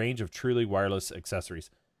range of truly wireless accessories.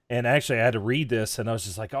 And actually, I had to read this, and I was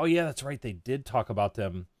just like, oh yeah, that's right. They did talk about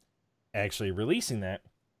them actually releasing that,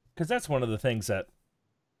 because that's one of the things that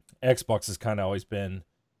Xbox has kind of always been,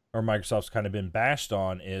 or Microsoft's kind of been bashed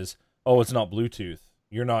on, is, oh, it's not Bluetooth.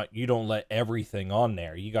 You don't let everything on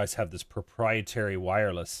there. You guys have this proprietary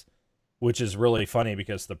wireless, which is really funny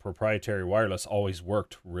because the proprietary wireless always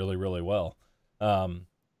worked really, really well. And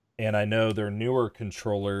I know their newer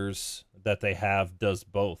controllers that they have does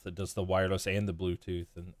both. It does the wireless and the Bluetooth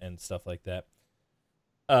and stuff like that.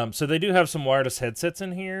 So they do have some wireless headsets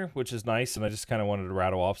in here, which is nice, and I just kind of wanted to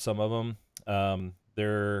rattle off some of them.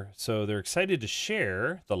 They're excited to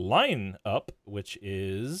share the lineup, which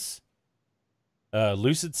is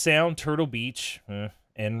Lucid Sound, Turtle Beach,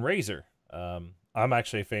 and Razer. I'm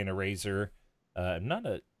actually a fan of Razer. I'm not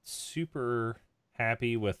a super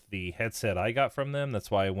happy with the headset I got from them.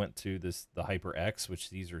 That's why I went to the HyperX,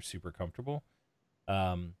 which these are super comfortable.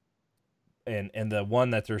 And the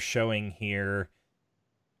one that they're showing here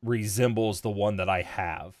resembles the one that I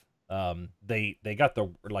have. They got the,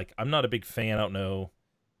 like, I'm not a big fan. I don't know.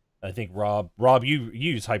 I think Rob, you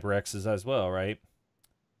use HyperXs as well, right?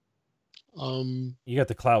 You got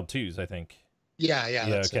the Cloud 2s, I think. Yeah,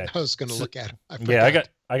 that's okay. It. I was going to look at them. Yeah,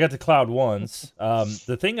 I got the Cloud 1s.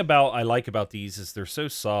 The thing I like about these is they're so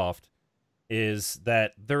soft, is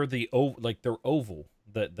that they're they're oval.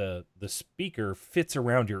 The speaker fits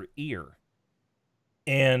around your ear.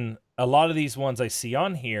 And a lot of these ones I see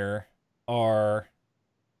on here are,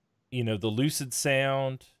 the Lucid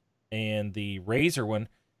Sound and the Razer one,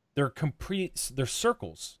 they're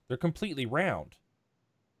circles. They're completely round.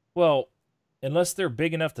 Well, unless they're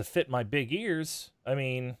big enough to fit my big ears, I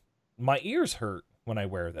mean, my ears hurt when I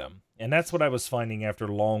wear them. And that's what I was finding after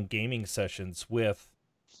long gaming sessions with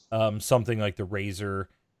something like the Razer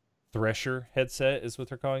Thresher headset is what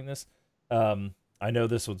they're calling this. I know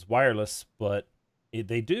this one's wireless, but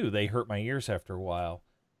they hurt my ears after a while.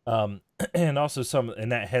 And also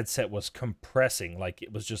that headset was compressing. Like,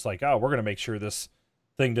 it was just like, oh, we're going to make sure this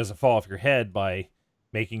thing doesn't fall off your head by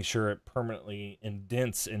making sure it permanently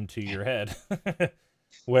indents into your head.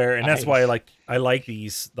 And that's why I like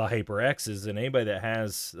the HyperXs, and anybody that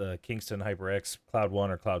has Kingston HyperX Cloud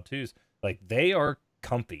 1 or Cloud 2s, like, they are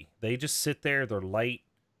comfy. They just sit there. They're light.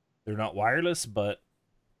 They're not wireless, but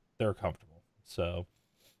they're comfortable. So,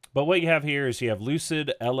 but what you have here is you have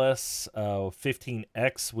Lucid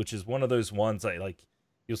LS15X, which is one of those ones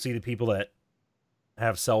you'll see the people that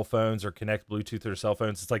have cell phones or connect Bluetooth to their cell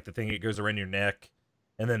phones. It's like the thing that goes around your neck,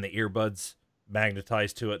 and then the earbuds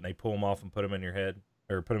magnetize to it, and they pull them off and put them in your head,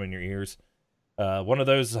 or put them in your ears. One of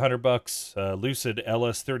those is $100. Lucid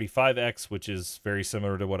LS35X, which is very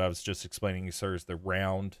similar to what I was just explaining, sir, is the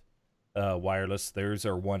round wireless. Theirs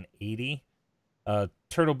are $180.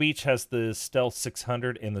 Turtle Beach has the Stealth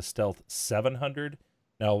 600 and the Stealth 700.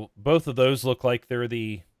 Now, both of those look like they're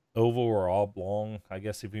the oval or oblong, I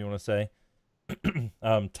guess, if you want to say,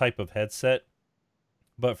 type of headset.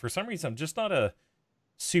 But for some reason, I'm just not a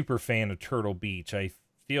super fan of Turtle Beach. I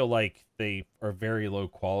feel like they are very low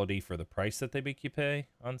quality for the price that they make you pay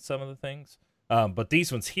on some of the things. But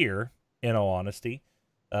these ones here, in all honesty,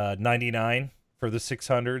 $99 for the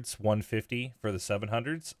 600s, $150 for the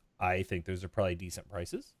 700s. I think those are probably decent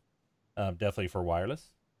prices, definitely for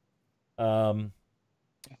wireless. And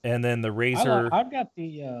then the Razer, I've got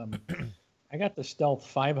the I got the Stealth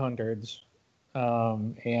 500s,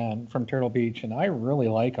 and from Turtle Beach, and I really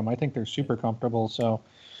like them. I think they're super comfortable. So,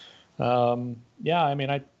 yeah, I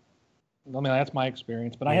mean that's my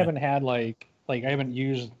experience, but yeah. I haven't had like I haven't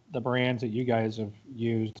used the brands that you guys have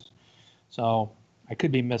used, so I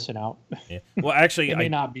could be missing out. Yeah. Well, actually, it may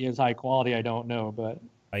not be as high quality. I don't know, but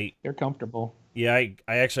they're comfortable. Yeah,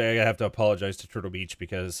 I have to apologize to Turtle Beach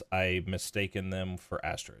because I mistaken them for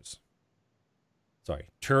Astros. Sorry,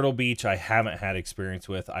 Turtle Beach I haven't had experience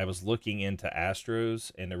with. I was looking into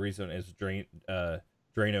Astros, and the reason is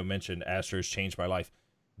Drano mentioned Astros changed my life.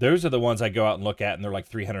 Those are the ones I go out and look at, and they're like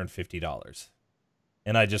 $350,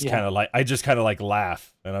 and I just kind of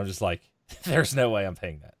laugh, and I'm just like, there's no way I'm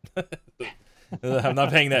paying that. I'm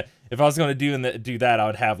not paying that. If I was going to do that, I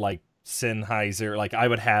would have like Sennheiser. Like, I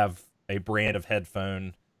would have a brand of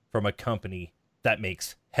headphone from a company that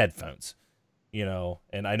makes headphones,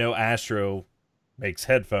 and I know Astro makes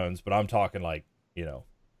headphones, but I'm talking like,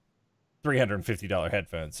 $350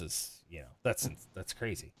 headphones is, that's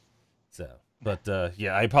crazy. So, but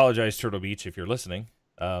yeah, I apologize, Turtle Beach, if you're listening.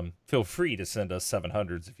 Feel free to send us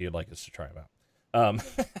 700s if you'd like us to try them out.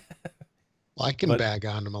 Well, I can But- bag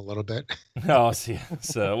on them a little bit. Oh, see.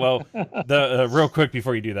 So, well, the real quick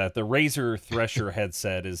before you do that, the Razer Thresher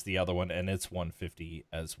headset is the other one, and it's 150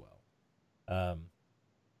 as well.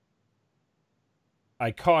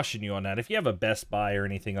 I caution you on that. If you have a Best Buy or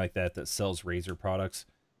anything like that that sells Razer products,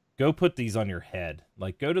 go put these on your head.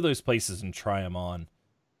 Like, go to those places and try them on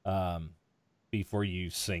before you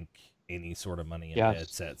sink any sort of money into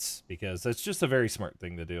headsets, because that's just a very smart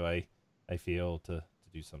thing to do. I feel to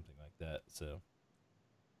do something like that. So.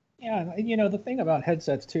 Yeah, you know, the thing about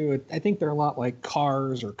headsets too, I think they're a lot like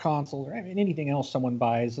cars or consoles or anything else someone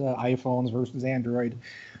buys, iPhones versus Android.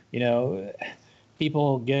 You know,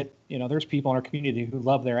 people get, you know, there's people in our community who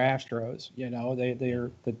love their Astros. You know,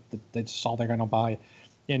 that's all they're going to buy.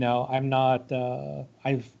 You know, I'm not.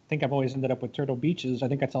 I think I've always ended up with Turtle Beaches. I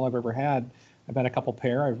think that's all I've ever had. I've had a couple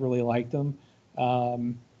pair. I've really liked them,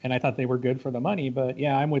 and I thought they were good for the money. But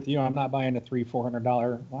yeah, I'm with you. I'm not buying a $300-400.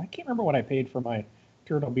 Well, I can't remember what I paid for my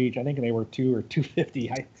Turtle Beach. I think they were $200 or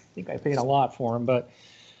 $250. I think I paid a lot for them, but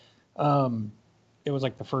it was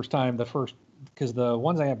like the first because the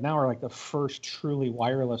ones I have now are like the first truly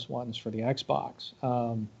wireless ones for the Xbox,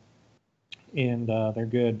 and they're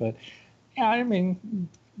good. But yeah, I mean,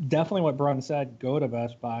 definitely what Brun said. Go to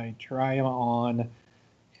Best Buy, try them on,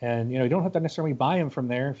 and you know, you don't have to necessarily buy them from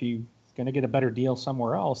there. If you're going to get a better deal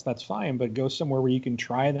somewhere else, that's fine. But go somewhere where you can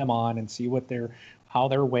try them on and see how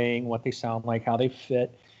they're weighing, what they sound like, how they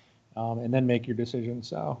fit, and then make your decision.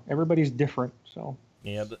 So everybody's different. So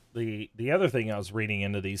yeah, the other thing I was reading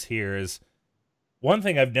into these here is one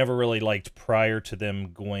thing I've never really liked prior to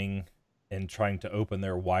them going and trying to open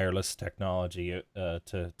their wireless technology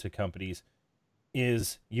to companies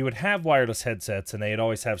is you would have wireless headsets and they'd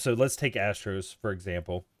always have. So let's take Astros for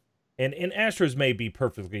example, and Astros may be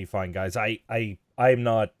perfectly fine, guys. I'm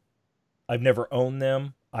not. I've never owned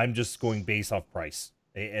them. I'm just going based off price.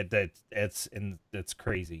 That's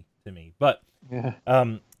crazy to me. But yeah,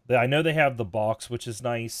 I know they have the box, which is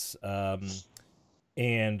nice.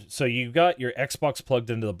 And so you got your Xbox plugged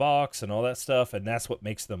into the box and all that stuff, and that's what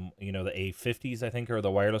makes them, you know, the A50s, I think, are the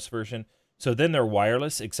wireless version. So then they're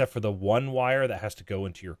wireless, except for the one wire that has to go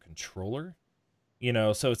into your controller. You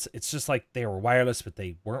know, so it's just like they were wireless, but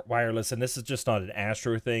they weren't wireless. And this is just not an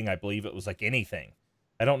Astro thing. I believe it was like anything.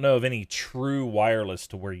 I don't know of any true wireless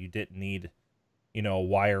to where you didn't need, you know, a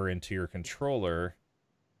wire into your controller.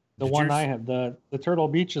 the one I have, the Turtle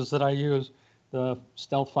Beaches that I use, the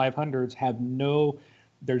Stealth 500s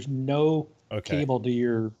there's no cable to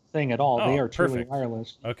your thing at all. They are truly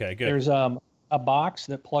wireless. Okay, good. There's a box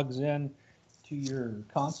that plugs in to your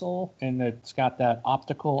console, and it's got that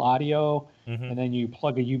optical audio, and then you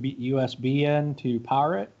plug a USB in to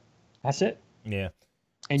power it. That's it. Yeah.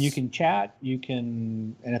 And you can chat,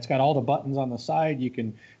 and it's got all the buttons on the side. You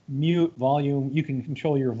can mute volume. You can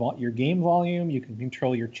control your game volume. You can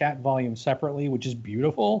control your chat volume separately, which is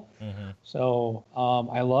beautiful. So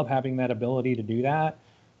I love having that ability to do that.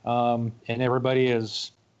 And everybody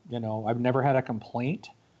is, you know, I've never had a complaint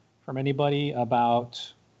from anybody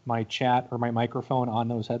about my chat or my microphone on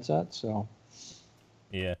those headsets. So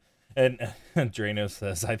yeah. And Drano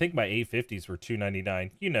says, I think my A50s were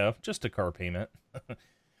 $299. You know, just a car payment.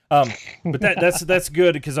 But that's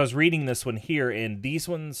good, because I was reading this one here, and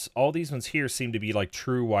all these ones here seem to be like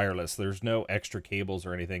true wireless. There's no extra cables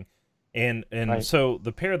or anything. And right. So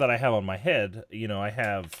the pair that I have on my head, you know, I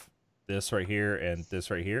have this right here and this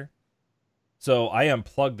right here. So I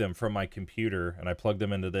unplugged them from my computer and I plugged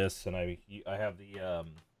them into this, and I have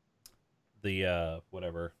the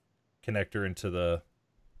whatever connector into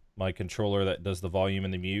my controller that does the volume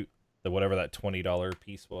and the mute, whatever that $20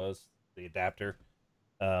 piece was, the adapter.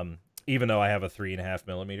 Even though I have a 3.5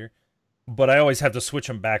 millimeter, but I always have to switch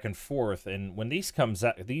them back and forth. And when these come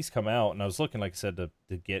out, and I was looking, like I said, to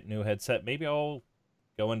get new headset, maybe I'll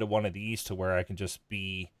go into one of these to where I can just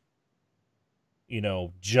be, you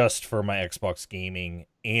know, just for my Xbox gaming,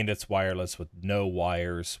 and it's wireless with no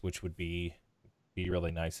wires, which would be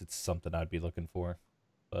really nice. It's something I'd be looking for,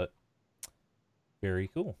 but very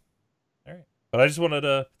cool. All right. But I just wanted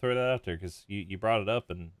to throw that out there because you brought it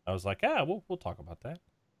up, and I was like, we'll talk about that.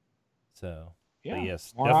 So, yeah,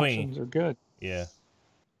 yes, more definitely, options are good. Yeah,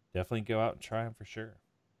 definitely go out and try them for sure.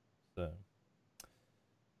 So,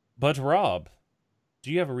 but Rob,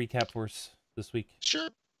 do you have a recap for us this week? Sure.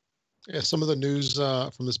 Yeah, some of the news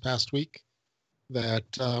from this past week that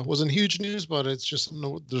wasn't huge news, but it's just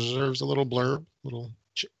deserves a little blurb, little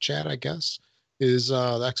chat, I guess. Is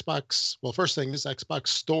the Xbox, well, first thing is Xbox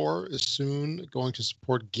Store is soon going to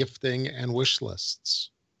support gifting and wish lists.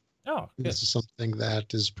 Oh, good. This is something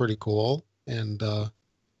that is pretty cool. And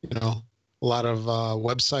you know, a lot of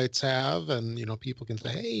websites have, and people can say,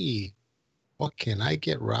 "Hey, what can I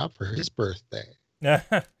get Rob for his birthday?"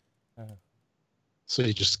 So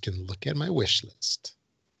you just can look at my wish list.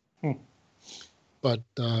 Hmm. But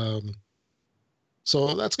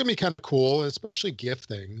so that's gonna be kind of cool, especially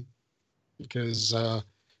gifting, because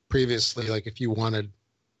previously, like if you wanted,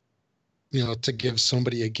 to give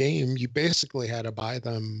somebody a game, you basically had to buy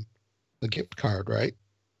them a gift card, right?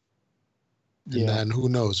 And Yeah. then who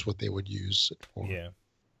knows what they would use it for? Yeah.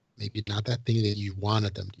 Maybe not that thing that you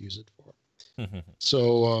wanted them to use it for.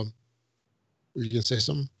 So, were you gonna say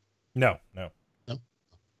something? No, no. No.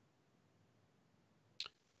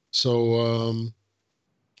 So,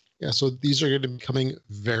 yeah. So these are going to be coming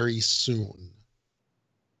very soon,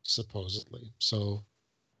 supposedly. So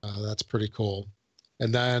that's pretty cool.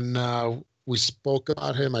 And then we spoke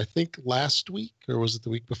about him, I think last week, or was it the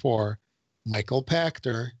week before? Michael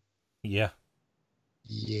Pachter. Yeah.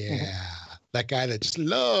 Yeah, that guy that just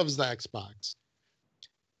loves the Xbox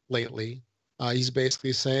lately. He's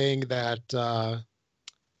basically saying that the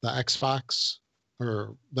Xbox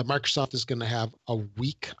or the Microsoft is going to have a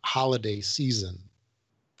weak holiday season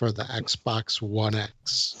for the Xbox One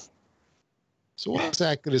X. So what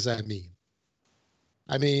exactly does that mean?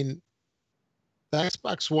 I mean, the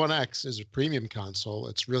Xbox One X is a premium console.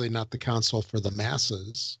 It's really not the console for the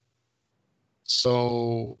masses.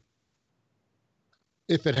 So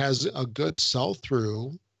if it has a good sell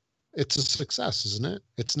through, it's a success, isn't it?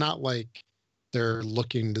 It's not like they're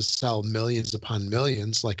looking to sell millions upon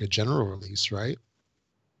millions like a general release, right?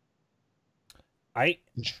 I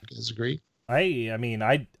Would you guys agree? I mean,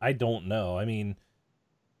 I don't know. I mean,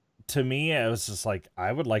 to me, I was just like,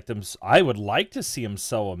 I would like them. I would like to see them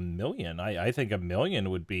sell 1 million. I think 1 million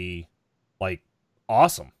would be like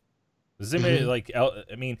awesome. Does anybody Mhm. like?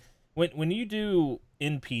 I mean, when you do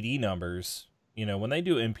NPD numbers, when they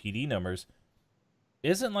do NPD numbers,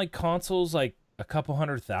 isn't like consoles like a couple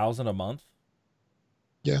 100,000 a month?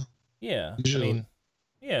 Yeah, Yeah, I usually. mean,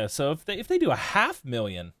 yeah. So if they do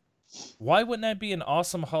 500,000, why wouldn't that be an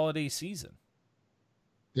awesome holiday season?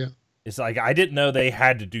 Yeah. It's like I didn't know they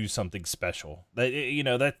had to do something special.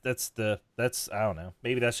 That's I don't know.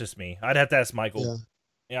 Maybe that's just me. I'd have to ask Michael. Yeah.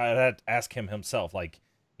 Yeah, I'd have to ask him himself. Like,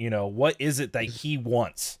 what is it that he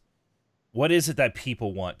wants? What is it that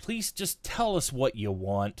people want? Please just tell us what you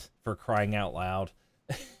want, for crying out loud.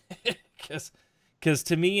 Because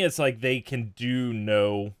to me, it's like they can do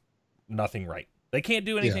nothing right. They can't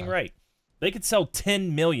do anything Yeah. right. They could sell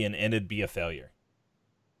 10 million and it'd be a failure.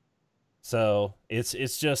 So it's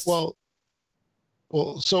just Well,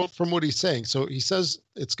 so from what he's saying, so he says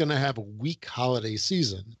it's going to have a weak holiday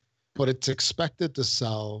season, but it's expected to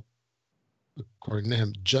sell, according to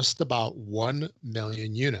him, just about 1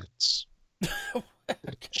 million units,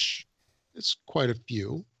 which is quite a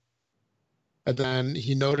few. And then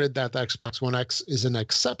he noted that the Xbox One X is an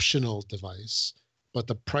exceptional device, but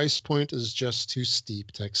the price point is just too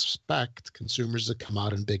steep to expect consumers to come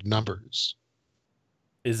out in big numbers.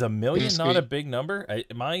 is 1 million not a Basically, big number?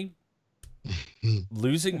 Am I hmm,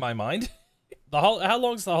 losing my mind? How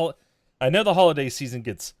long's the I know the holiday season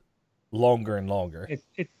gets longer and longer.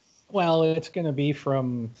 Well, it's going to be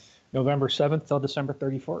from November 7th till December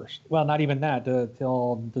 31st. Well, not even that,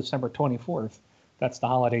 till December 24th. That's the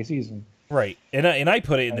holiday season. Right. And I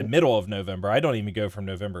put it in the Right? middle of November. I don't even go from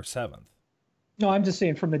November 7th. No, I'm just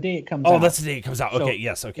saying from the day it comes Oh, out. that's the day it comes out. Okay, So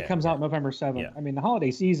yes, it okay. comes Okay. out November 7th. Yeah. I mean, the holiday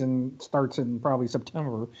season starts in probably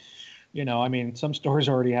September. I mean, some stores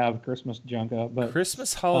already have Christmas junk up, but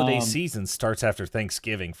Christmas holiday um, season starts after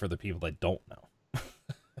Thanksgiving for the people that don't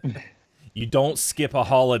know. You don't skip a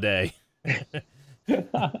holiday.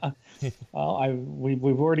 well,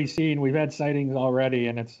 we've already seen, we've had sightings already,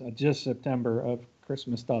 and it's just September of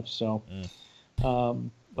Christmas stuff. So, Mm.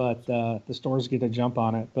 but the stores get a jump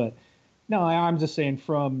on it. But no, I'm just saying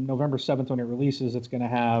from November 7th when it releases, it's going to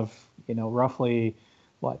have roughly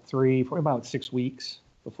what for about 6 weeks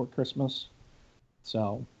before Christmas.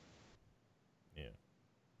 So Yeah.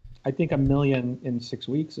 I think 1 million in 6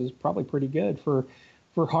 weeks is probably pretty good for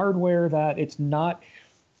hardware that it's not,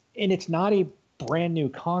 and it's not a brand new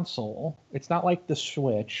console. It's not like the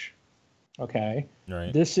Switch. Okay,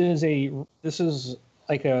 Right. this is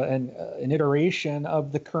like an iteration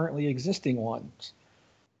of the currently existing ones.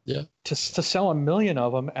 yeah. To sell 1 million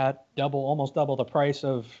of them at almost double the price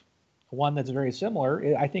of one that's very similar,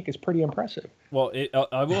 I think is pretty impressive. Well,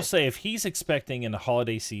 I will say, if he's expecting in the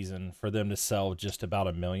holiday season for them to sell just about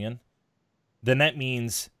 1 million, then that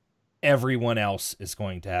means everyone else is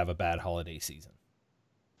going to have a bad holiday season.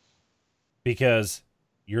 Because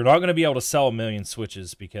you're not going to be able to sell 1 million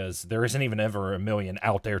Switches because there isn't even ever 1 million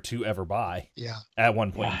out there to ever buy. Yeah. At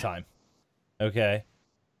one point in time. Okay.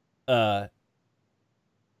 The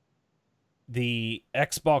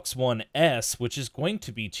Xbox One S, which is going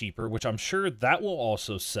to be cheaper, which I'm sure that will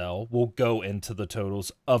also sell, will go into the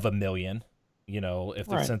totals of 1 million, if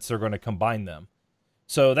they're, since they're going to combine them.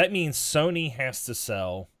 So that means Sony has to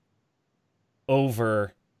sell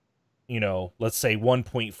over, let's say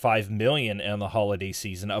 1.5 million in the holiday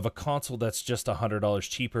season of a console that's just $100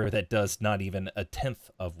 cheaper that does not even a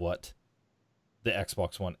tenth of what the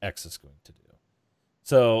Xbox One X is going to do.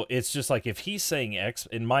 So it's just like if he's saying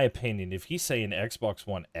in my opinion, if he's saying Xbox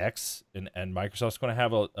One X and Microsoft's going to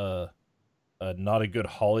have a not a good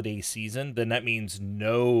holiday season, then that means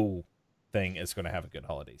no thing is going to have a good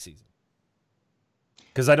holiday season.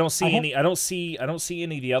 Because I don't see any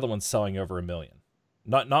of the other ones selling over 1 million.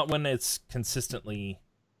 Not when it's consistently,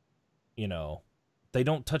 they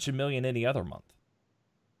don't touch 1 million any other month.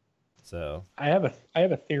 So I have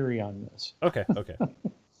a theory on this. Okay.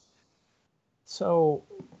 So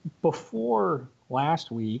before last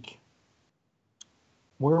week,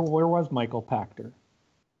 where was Michael Pachter?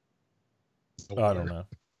 I don't know.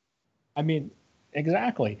 I mean,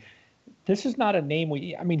 exactly. This is not a name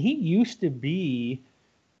he used to be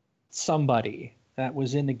somebody that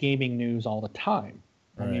was in the gaming news all the time.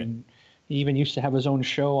 Right. I mean, he even used to have his own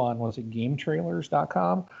show on, was it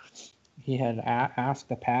GameTrailers.com? He had Ask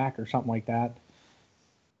the Pack or something like that.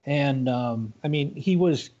 And, he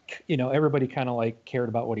was, everybody kind of like cared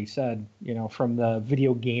about what he said, from the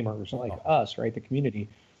video gamers like us, right? The community.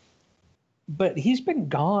 But he's been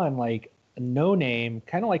gone like no name,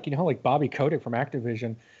 kind of like, like Bobby Kotick from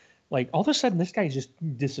Activision. Like all of a sudden this guy just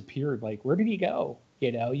disappeared. Like, where did he go?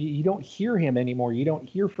 You don't hear him anymore. You don't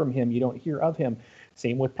hear from him. You don't hear of him.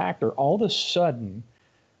 Same with Pachter. All of a sudden,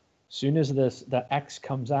 as soon as the X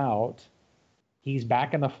comes out, he's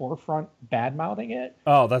back in the forefront, bad mouthing it.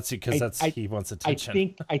 Oh, that's because he wants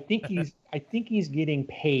attention. I think he's getting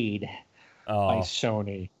paid by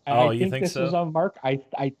Sony. I think you think this so? is on Mark.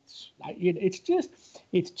 It's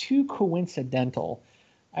too coincidental.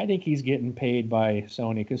 I think he's getting paid by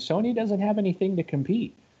Sony because Sony doesn't have anything to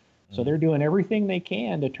compete. So they're doing everything they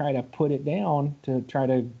can to try to put it down to try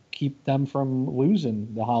to keep them from losing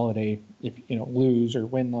the holiday, lose or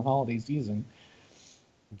win the holiday season.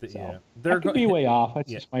 Yeah, that could be way off. That's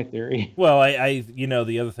just my theory. Well, I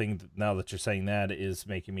the other thing now that you're saying that is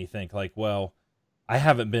making me think like, well, I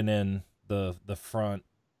haven't been in the forefront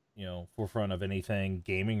of anything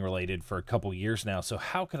gaming related for a couple years now. So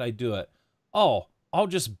how could I do it? Oh, I'll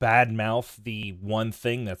just badmouth the one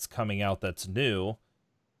thing that's coming out that's new,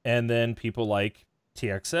 and then people like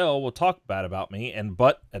TXL will talk bad about me.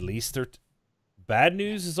 But at least they're bad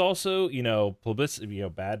news is also, publicity.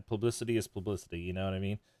 Bad publicity is publicity. You know what I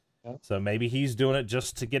mean? Yep. So maybe he's doing it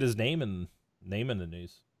just to get his name in the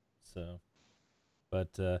news. So,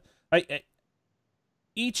 but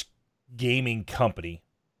each gaming company,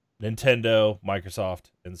 Nintendo,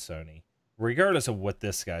 Microsoft, and Sony, regardless of what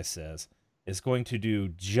this guy says, is going to do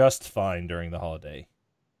just fine during the holiday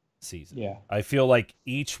season. Yeah, I feel like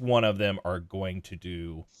each one of them are going to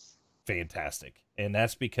do fantastic, and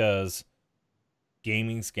that's because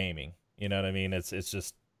gaming's gaming. You know what I mean? It's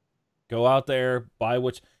just go out there, buy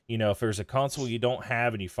if there's a console you don't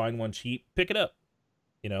have and you find one cheap, pick it up.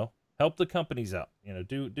 Help the companies out.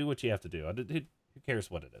 Do what you have to do. Who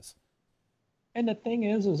cares what it is? And the thing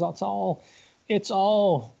is it's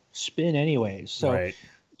all spin anyways. So, right.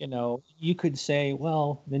 You could say,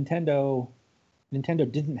 well, Nintendo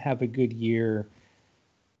didn't have a good year,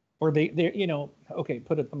 or they okay,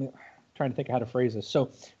 put it. I'm trying to think of how to phrase this. So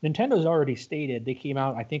Nintendo's already stated, they came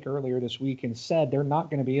out, I think earlier this week, and said they're not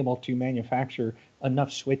going to be able to manufacture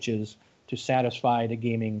enough Switches to satisfy the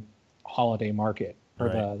gaming holiday market or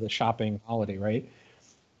the shopping holiday, right?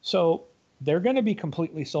 So they're going to be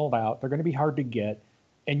completely sold out. They're going to be hard to get.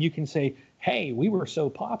 And you can say, hey, we were so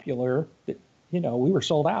popular that, we were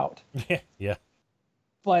sold out. Yeah.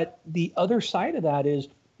 But the other side of that is,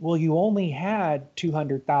 well, you only had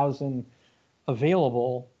 200,000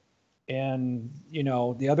 available. And,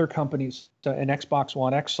 the other companies, an Xbox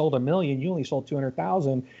One X sold 1 million. You only sold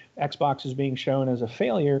 200,000. Xbox is being shown as a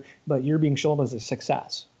failure, but you're being shown as a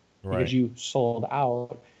success because you sold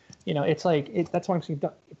out. It's like, that's why I'm saying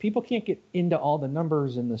people can't get into all the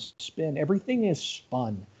numbers and the spin. Everything is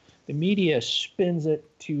spun. The media spins it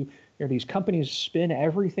to, these companies spin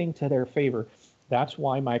everything to their favor. That's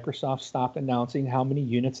why Microsoft stopped announcing how many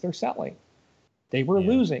units they're selling. They were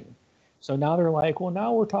losing. So now they're like, well,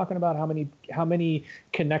 now we're talking about how many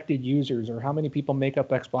connected users or how many people make up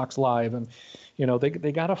Xbox Live, and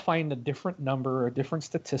they got to find a different number, a different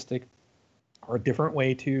statistic, or a different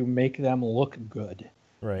way to make them look good.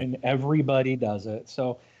 Right. And everybody does it.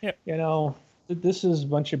 So, Yep. This is a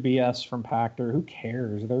bunch of BS from Pactor. Who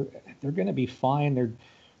cares? They're going to be fine. They're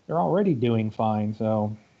already doing fine.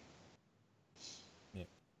 So, yeah.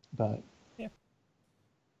 But yeah.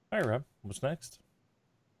 All right, Rob. What's next?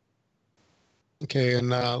 Okay,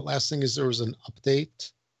 and last thing is there was an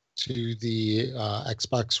update to the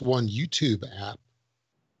Xbox One YouTube app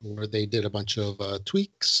where they did a bunch of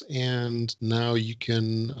tweaks, and now you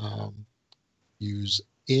can use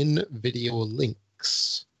in-video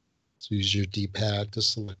links. So use your D-pad to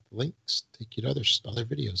select links, take you to other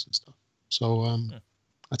videos and stuff. So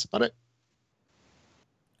that's about it.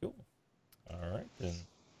 Cool. All right, then.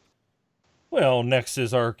 Well, next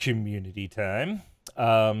is our community time.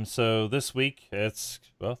 So this week, this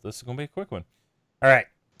is going to be a quick one. All right.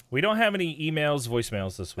 We don't have any emails,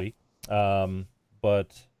 voicemails this week. Or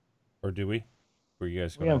do we? Were you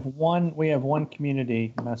guys going We have one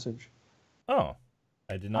community message. Oh,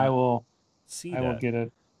 I did not I will get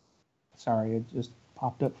it. Sorry, it just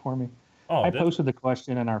popped up for me. Oh, I posted the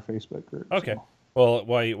question in our Facebook group. Okay. So. Well,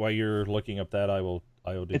 while you're looking up that, I will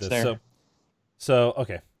do it's this. There. So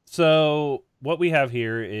okay. So what we have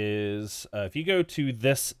here is if you go to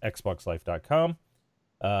thisxboxlife.com,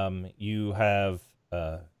 you have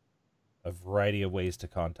a variety of ways to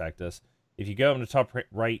contact us. If you go in the top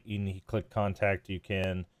right, you click contact. You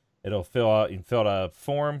can fill out a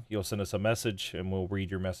form. You'll send us a message, and we'll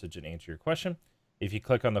read your message and answer your question. If you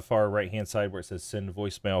click on the far right-hand side where it says send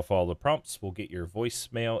voicemail, follow the prompts, we'll get your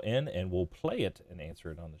voicemail in, and we'll play it and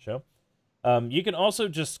answer it on the show. You can also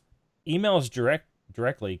just email us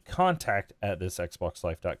directly,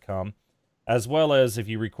 contact@thisxboxlife.com, as well as if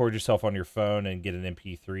you record yourself on your phone and get an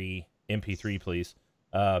MP3 please,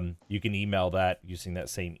 you can email that using that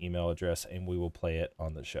same email address, and we will play it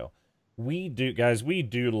on the show. We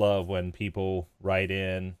do love when people write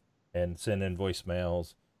in and send in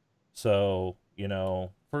voicemails. So,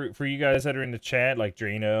 for you guys that are in the chat, like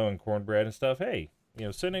Drano and Cornbread and stuff, hey,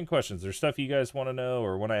 send in questions. There's stuff you guys want to know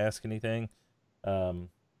or want to ask anything, send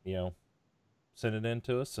it in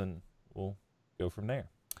to us, and we'll go from there.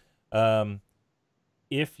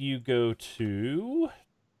 If you go to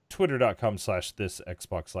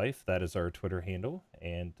twitter.com/thisxboxlife, that is our Twitter handle,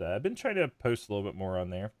 and I've been trying to post a little bit more on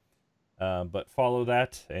there, but follow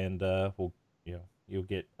that, and you'll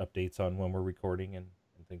get updates on when we're recording and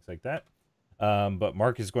things like that. But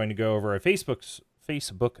Mark is going to go over a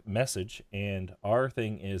Facebook message, and our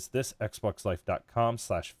thing is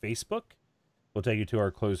thisxboxlife.com/Facebook. We'll take you to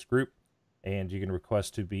our closed group, and you can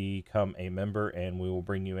request to become a member, and we will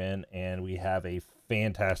bring you in, and we have a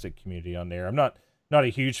fantastic community on there. I'm not a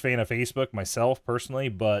huge fan of Facebook myself personally,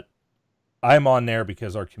 but I'm on there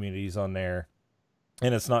because our community is on there,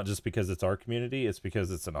 and it's not just because it's our community, it's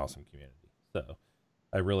because it's an awesome community. So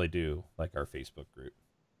I really do like our Facebook group.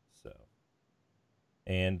 So,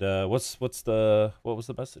 and what was the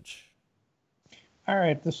message? All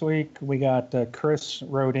right, this week we got Chris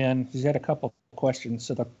wrote in. He's got a couple questions.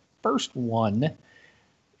 So the first one,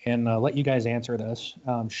 and let you guys answer this.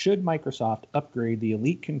 Should Microsoft upgrade the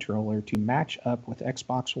Elite controller to match up with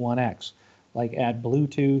Xbox One X, like add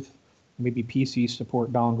Bluetooth, maybe PC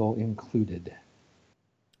support dongle included?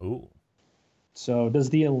 Ooh. So does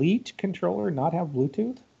the Elite controller not have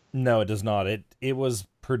Bluetooth? No, it does not. It was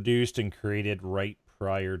produced and created right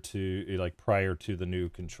prior to the new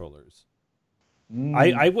controllers.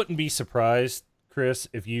 I wouldn't be surprised, Chris,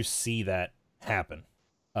 if you see that happen.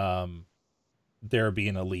 There be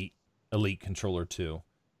an Elite controller too.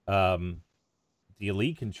 The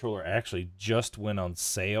Elite controller actually just went on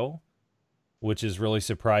sale, which is really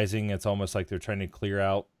surprising. It's almost like they're trying to clear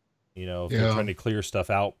out, they're trying to clear stuff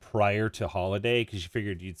out prior to holiday, because you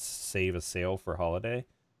figured you'd save a sale for holiday.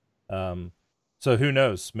 So who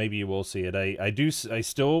knows? Maybe you will see it. I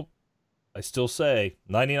still say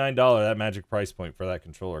 $99, that magic price point for that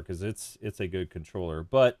controller, because it's a good controller.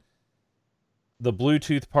 But the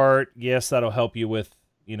Bluetooth part, yes, that'll help you with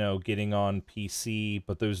getting on PC.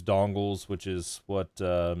 But those dongles, which is what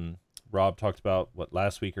Rob talked about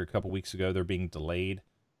last week or a couple weeks ago, they're being delayed.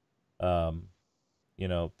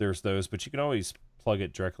 There's those, but you can always plug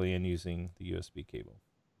it directly in using the USB cable.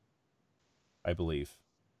 I believe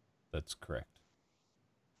that's correct.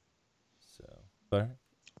 So, but.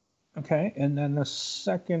 Okay, and then the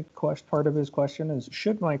second part of his question is,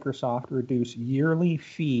 should Microsoft reduce yearly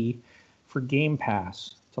fee for Game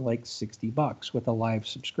Pass to like $60 with a live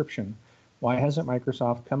subscription? Why hasn't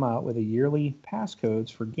Microsoft come out with a yearly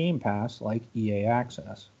passcodes for Game Pass like EA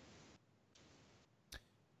Access?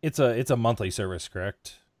 It's a monthly service,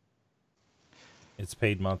 correct? It's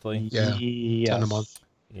paid monthly. Yeah, 10 a month.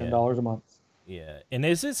 Yes, $10 a month. Yeah, and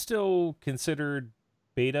is it still considered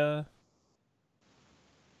beta?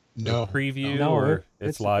 No. Preview No, or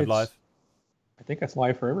it's live? I think it's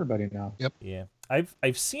live for everybody now. Yep. Yeah,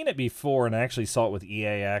 I've seen it before, and I actually saw it with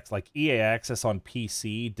EA Access. Like EA Access on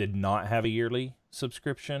PC did not have a yearly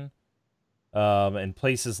subscription, and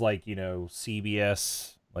places like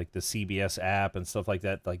CBS, like the CBS app and stuff like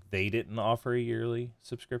that, like they didn't offer a yearly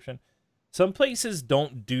subscription. Some places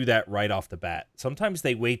don't do that right off the bat. Sometimes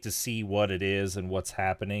they wait to see what it is and what's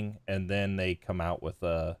happening, and then they come out with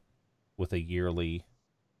a yearly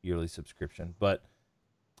subscription. But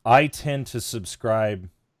I tend to subscribe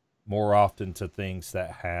more often to things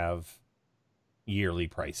that have yearly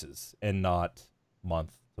prices and not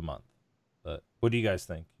month to month. But what do you guys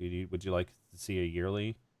think? Would you like to see a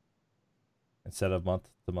yearly instead of month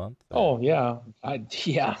to month? Oh yeah,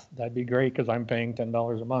 yeah, that'd be great because I'm paying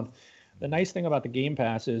 $10 a month. The nice thing about the Game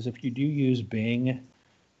Pass is if you do use Bing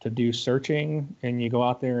to do searching and you go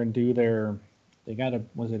out there and do they got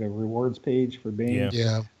was it a rewards page for Bing?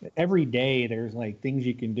 Yeah. Every day there's like things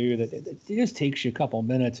you can do that it just takes you a couple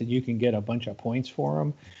minutes and you can get a bunch of points for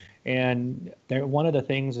them. And one of the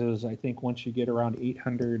things is I think once you get around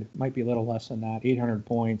 800, might be a little less than that, 800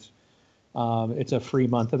 points, it's a free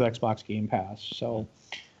month of Xbox Game Pass. So,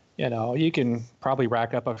 you can probably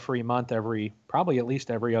rack up a free month probably at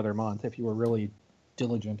least every other month if you were really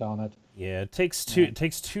diligent on it. Yeah, it takes between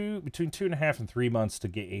 2.5 and 3 months to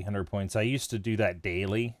get 800 points. I used to do that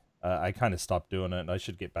daily. I kind of stopped doing it. I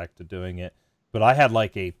should get back to doing it. But I had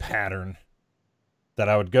like a pattern that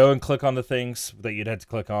I would go and click on the things that you'd have to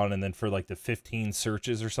click on, and then for like the 15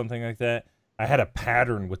 searches or something like that, I had a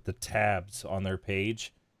pattern with the tabs on their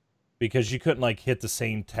page because you couldn't like hit the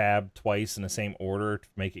same tab twice in the same order to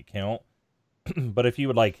make it count. But if you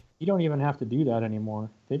would you don't even have to do that anymore.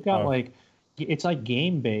 They've got it's like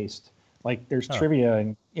game based. Like there's trivia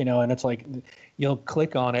and and it's like you'll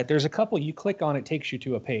click on it. There's a couple you click on, it takes you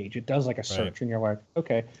to a page. It does like a search and you're like,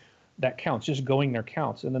 okay, that counts. Just going there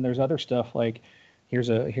counts. And then there's other stuff like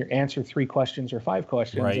here answer 3 questions or 5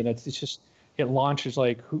 questions, and it's just it launches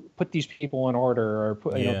like who put these people in order or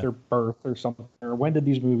put their birth or something, or when did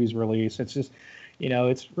these movies release. It's just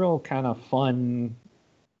it's real kind of fun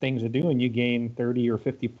things to do, and you gain 30 or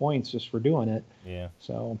 50 points just for doing it. Yeah.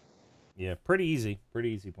 So yeah, pretty easy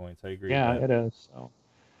points. I agree. Yeah, it is. So,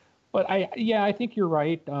 but I think you're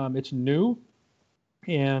right. It's new,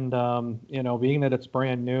 and being that it's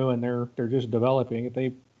brand new and they're just developing it,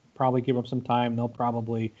 they probably give them some time. They'll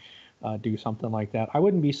probably do something like that. I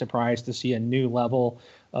wouldn't be surprised to see a new level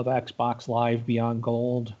of Xbox Live Beyond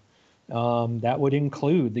Gold that would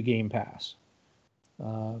include the Game Pass.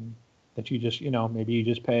 That you just maybe you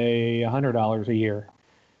just pay $100 a year,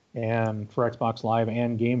 and for Xbox Live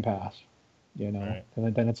and Game Pass. Right.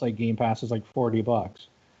 And then it's like Game Pass is like $40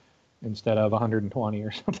 instead of 120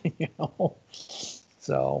 or something,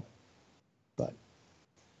 So, but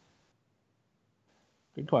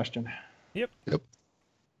good question. Yep.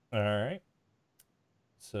 All right.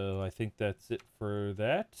 So I think that's it for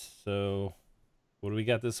that. So what do we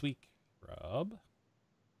got this week, Rob?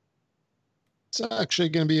 It's actually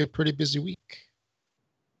going to be a pretty busy week.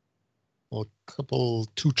 Well,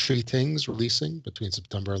 two tree things releasing between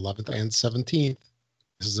September 11th and 17th.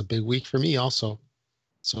 This is a big week for me also.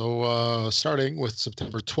 So starting with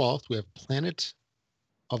September 12th, we have Planet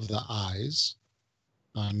of the Eyes,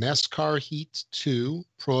 NASCAR Heat 2,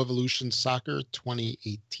 Pro Evolution Soccer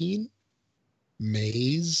 2018,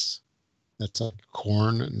 Maize, that's like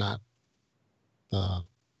corn, not the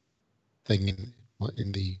thing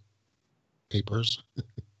in the papers,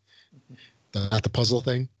 not the puzzle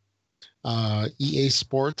thing. EA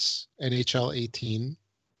Sports NHL 18.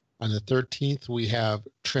 On the 13th, we have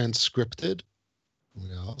Transcripted.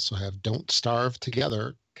 We also have Don't Starve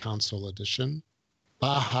Together Console Edition.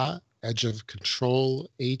 Baja Edge of Control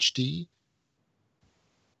HD.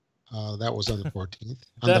 That was on the 14th.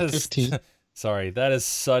 On the 15th. Sorry, that is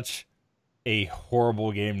such a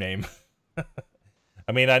horrible game name.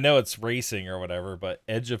 I mean, I know it's racing or whatever, but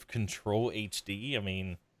Edge of Control HD? I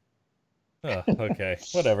mean, okay,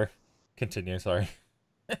 whatever. Continue, sorry.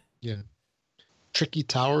 Yeah. Tricky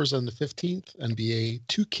Towers on the 15th, NBA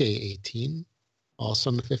 2K18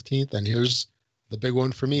 also on the 15th. And here's the big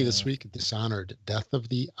one for me this week, Dishonored, Death of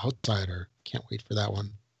the Outsider. Can't wait for that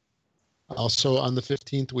one. Also on the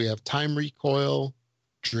 15th, we have Time Recoil,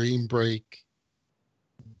 Dream Break,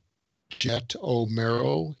 Jet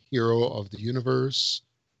O'Mero, Hero of the Universe,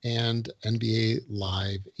 and NBA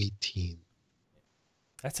Live 18.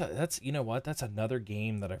 That's you know what? That's another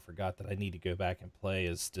game that I forgot that I need to go back and play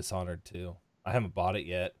is Dishonored 2. I haven't bought it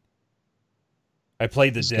yet. I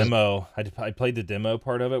played the It's good. demo. I played the demo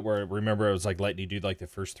part of it where remember it was like letting you do like the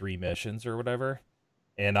first 3 missions or whatever.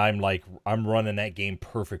 And I'm running that game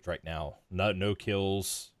perfect right now. No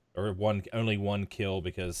kills or only one kill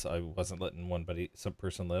because I wasn't letting some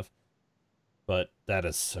person live. But that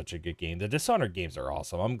is such a good game. The Dishonored games are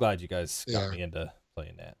awesome. I'm glad you guys got me into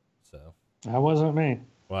playing that. So that wasn't me.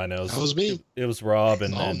 well, I know That was me. It was Rob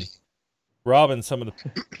It's all and me. Rob and some of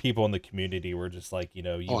the people in the community were just like, you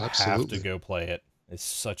Oh, have to absolutely. go play it. It's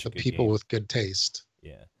such a The good people game. with good taste.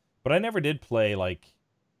 Yeah, but I never did play like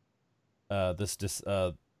the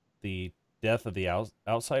Death of the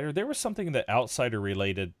Outsider. There was something that Outsider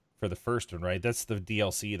related for the first one, right? That's the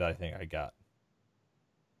DLC that I think I got.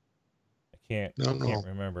 I can't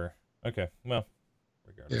remember. Okay, well,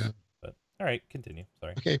 regardless. Yeah. But all right, continue.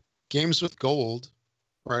 Sorry. Okay, games with gold.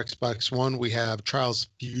 For Xbox One, we have Trials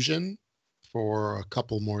Fusion for a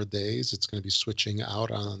couple more days. It's going to be switching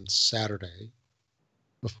out on Saturday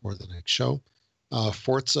before the next show.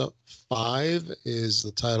 Forza 5 is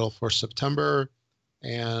the title for September,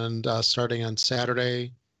 and starting on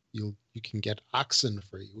Saturday, you can get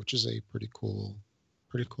Oxenfree, which is a pretty cool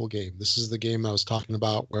game. This is the game I was talking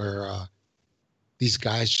about where these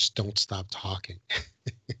guys just don't stop talking.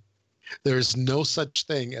 There's no such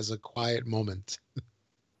thing as a quiet moment.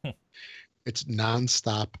 It's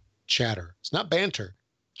nonstop chatter. It's not banter,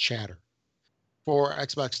 chatter. For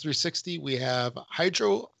Xbox 360, we have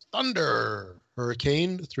Hydro Thunder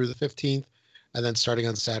Hurricane through the 15th. And then starting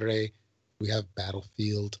on Saturday, we have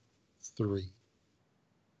Battlefield 3.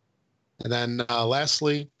 And then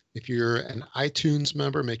lastly, if you're an iTunes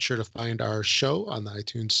member, make sure to find our show on the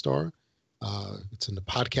iTunes store. It's in the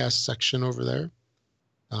podcast section over there.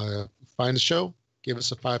 Find the show, give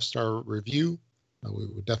us a 5-star review. We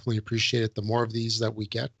would definitely appreciate it. The more of these that we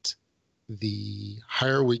get, the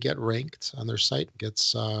higher we get ranked on their site,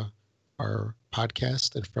 gets our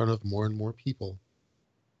podcast in front of more and more people.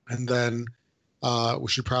 And then we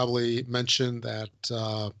should probably mention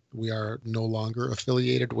that we are no longer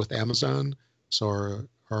affiliated with Amazon. So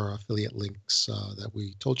our affiliate links that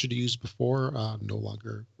we told you to use before no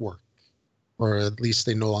longer work, or at least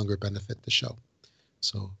they no longer benefit the show.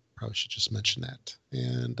 So probably should just mention that.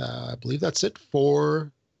 And I believe that's it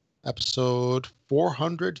for episode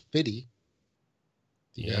 450.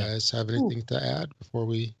 Do you guys have anything to add before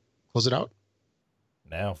we close it out?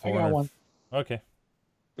 Now, I got one. Okay.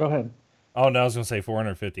 Go ahead. Oh, no, I was going to say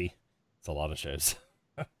 450. It's a lot of shows.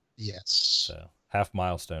 Yes. So, half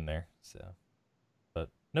milestone there. So, but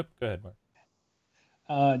nope, go ahead, Mark.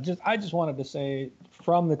 I just wanted to say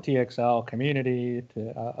from the TXL community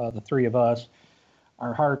to the three of us,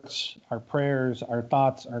 our hearts, our prayers, our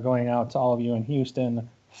thoughts are going out to all of you in Houston,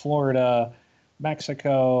 Florida,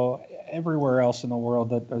 Mexico, everywhere else in the world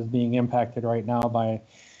that is being impacted right now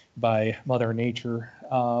by Mother Nature.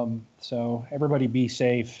 So everybody be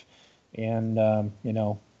safe, and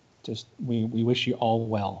just we wish you all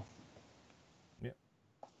well. Yep.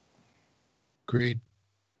 Agreed.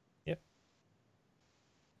 Yep.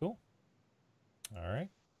 Cool. All right.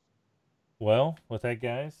 Well, with that,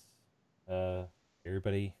 guys,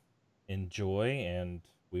 everybody enjoy, and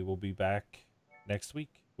we will be back next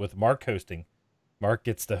week with Mark hosting. Mark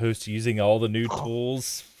gets to host using all the new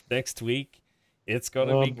tools next week. It's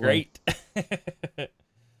gonna be great. So,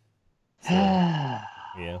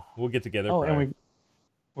 yeah, we'll get together. And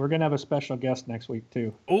we're gonna have a special guest next week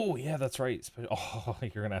too. Oh yeah, that's right. Oh,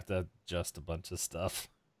 you're gonna have to adjust a bunch of stuff.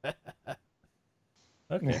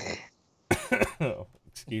 Okay. Oh,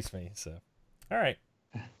 excuse me. So, all right.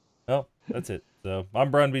 Well, that's it. So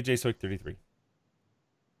I'm Brian bjswick33.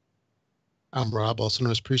 I'm Rob, also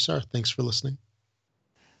known as Presar. Thanks for listening.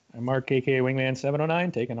 I'm Mark, aka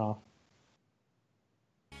Wingman709, taking off.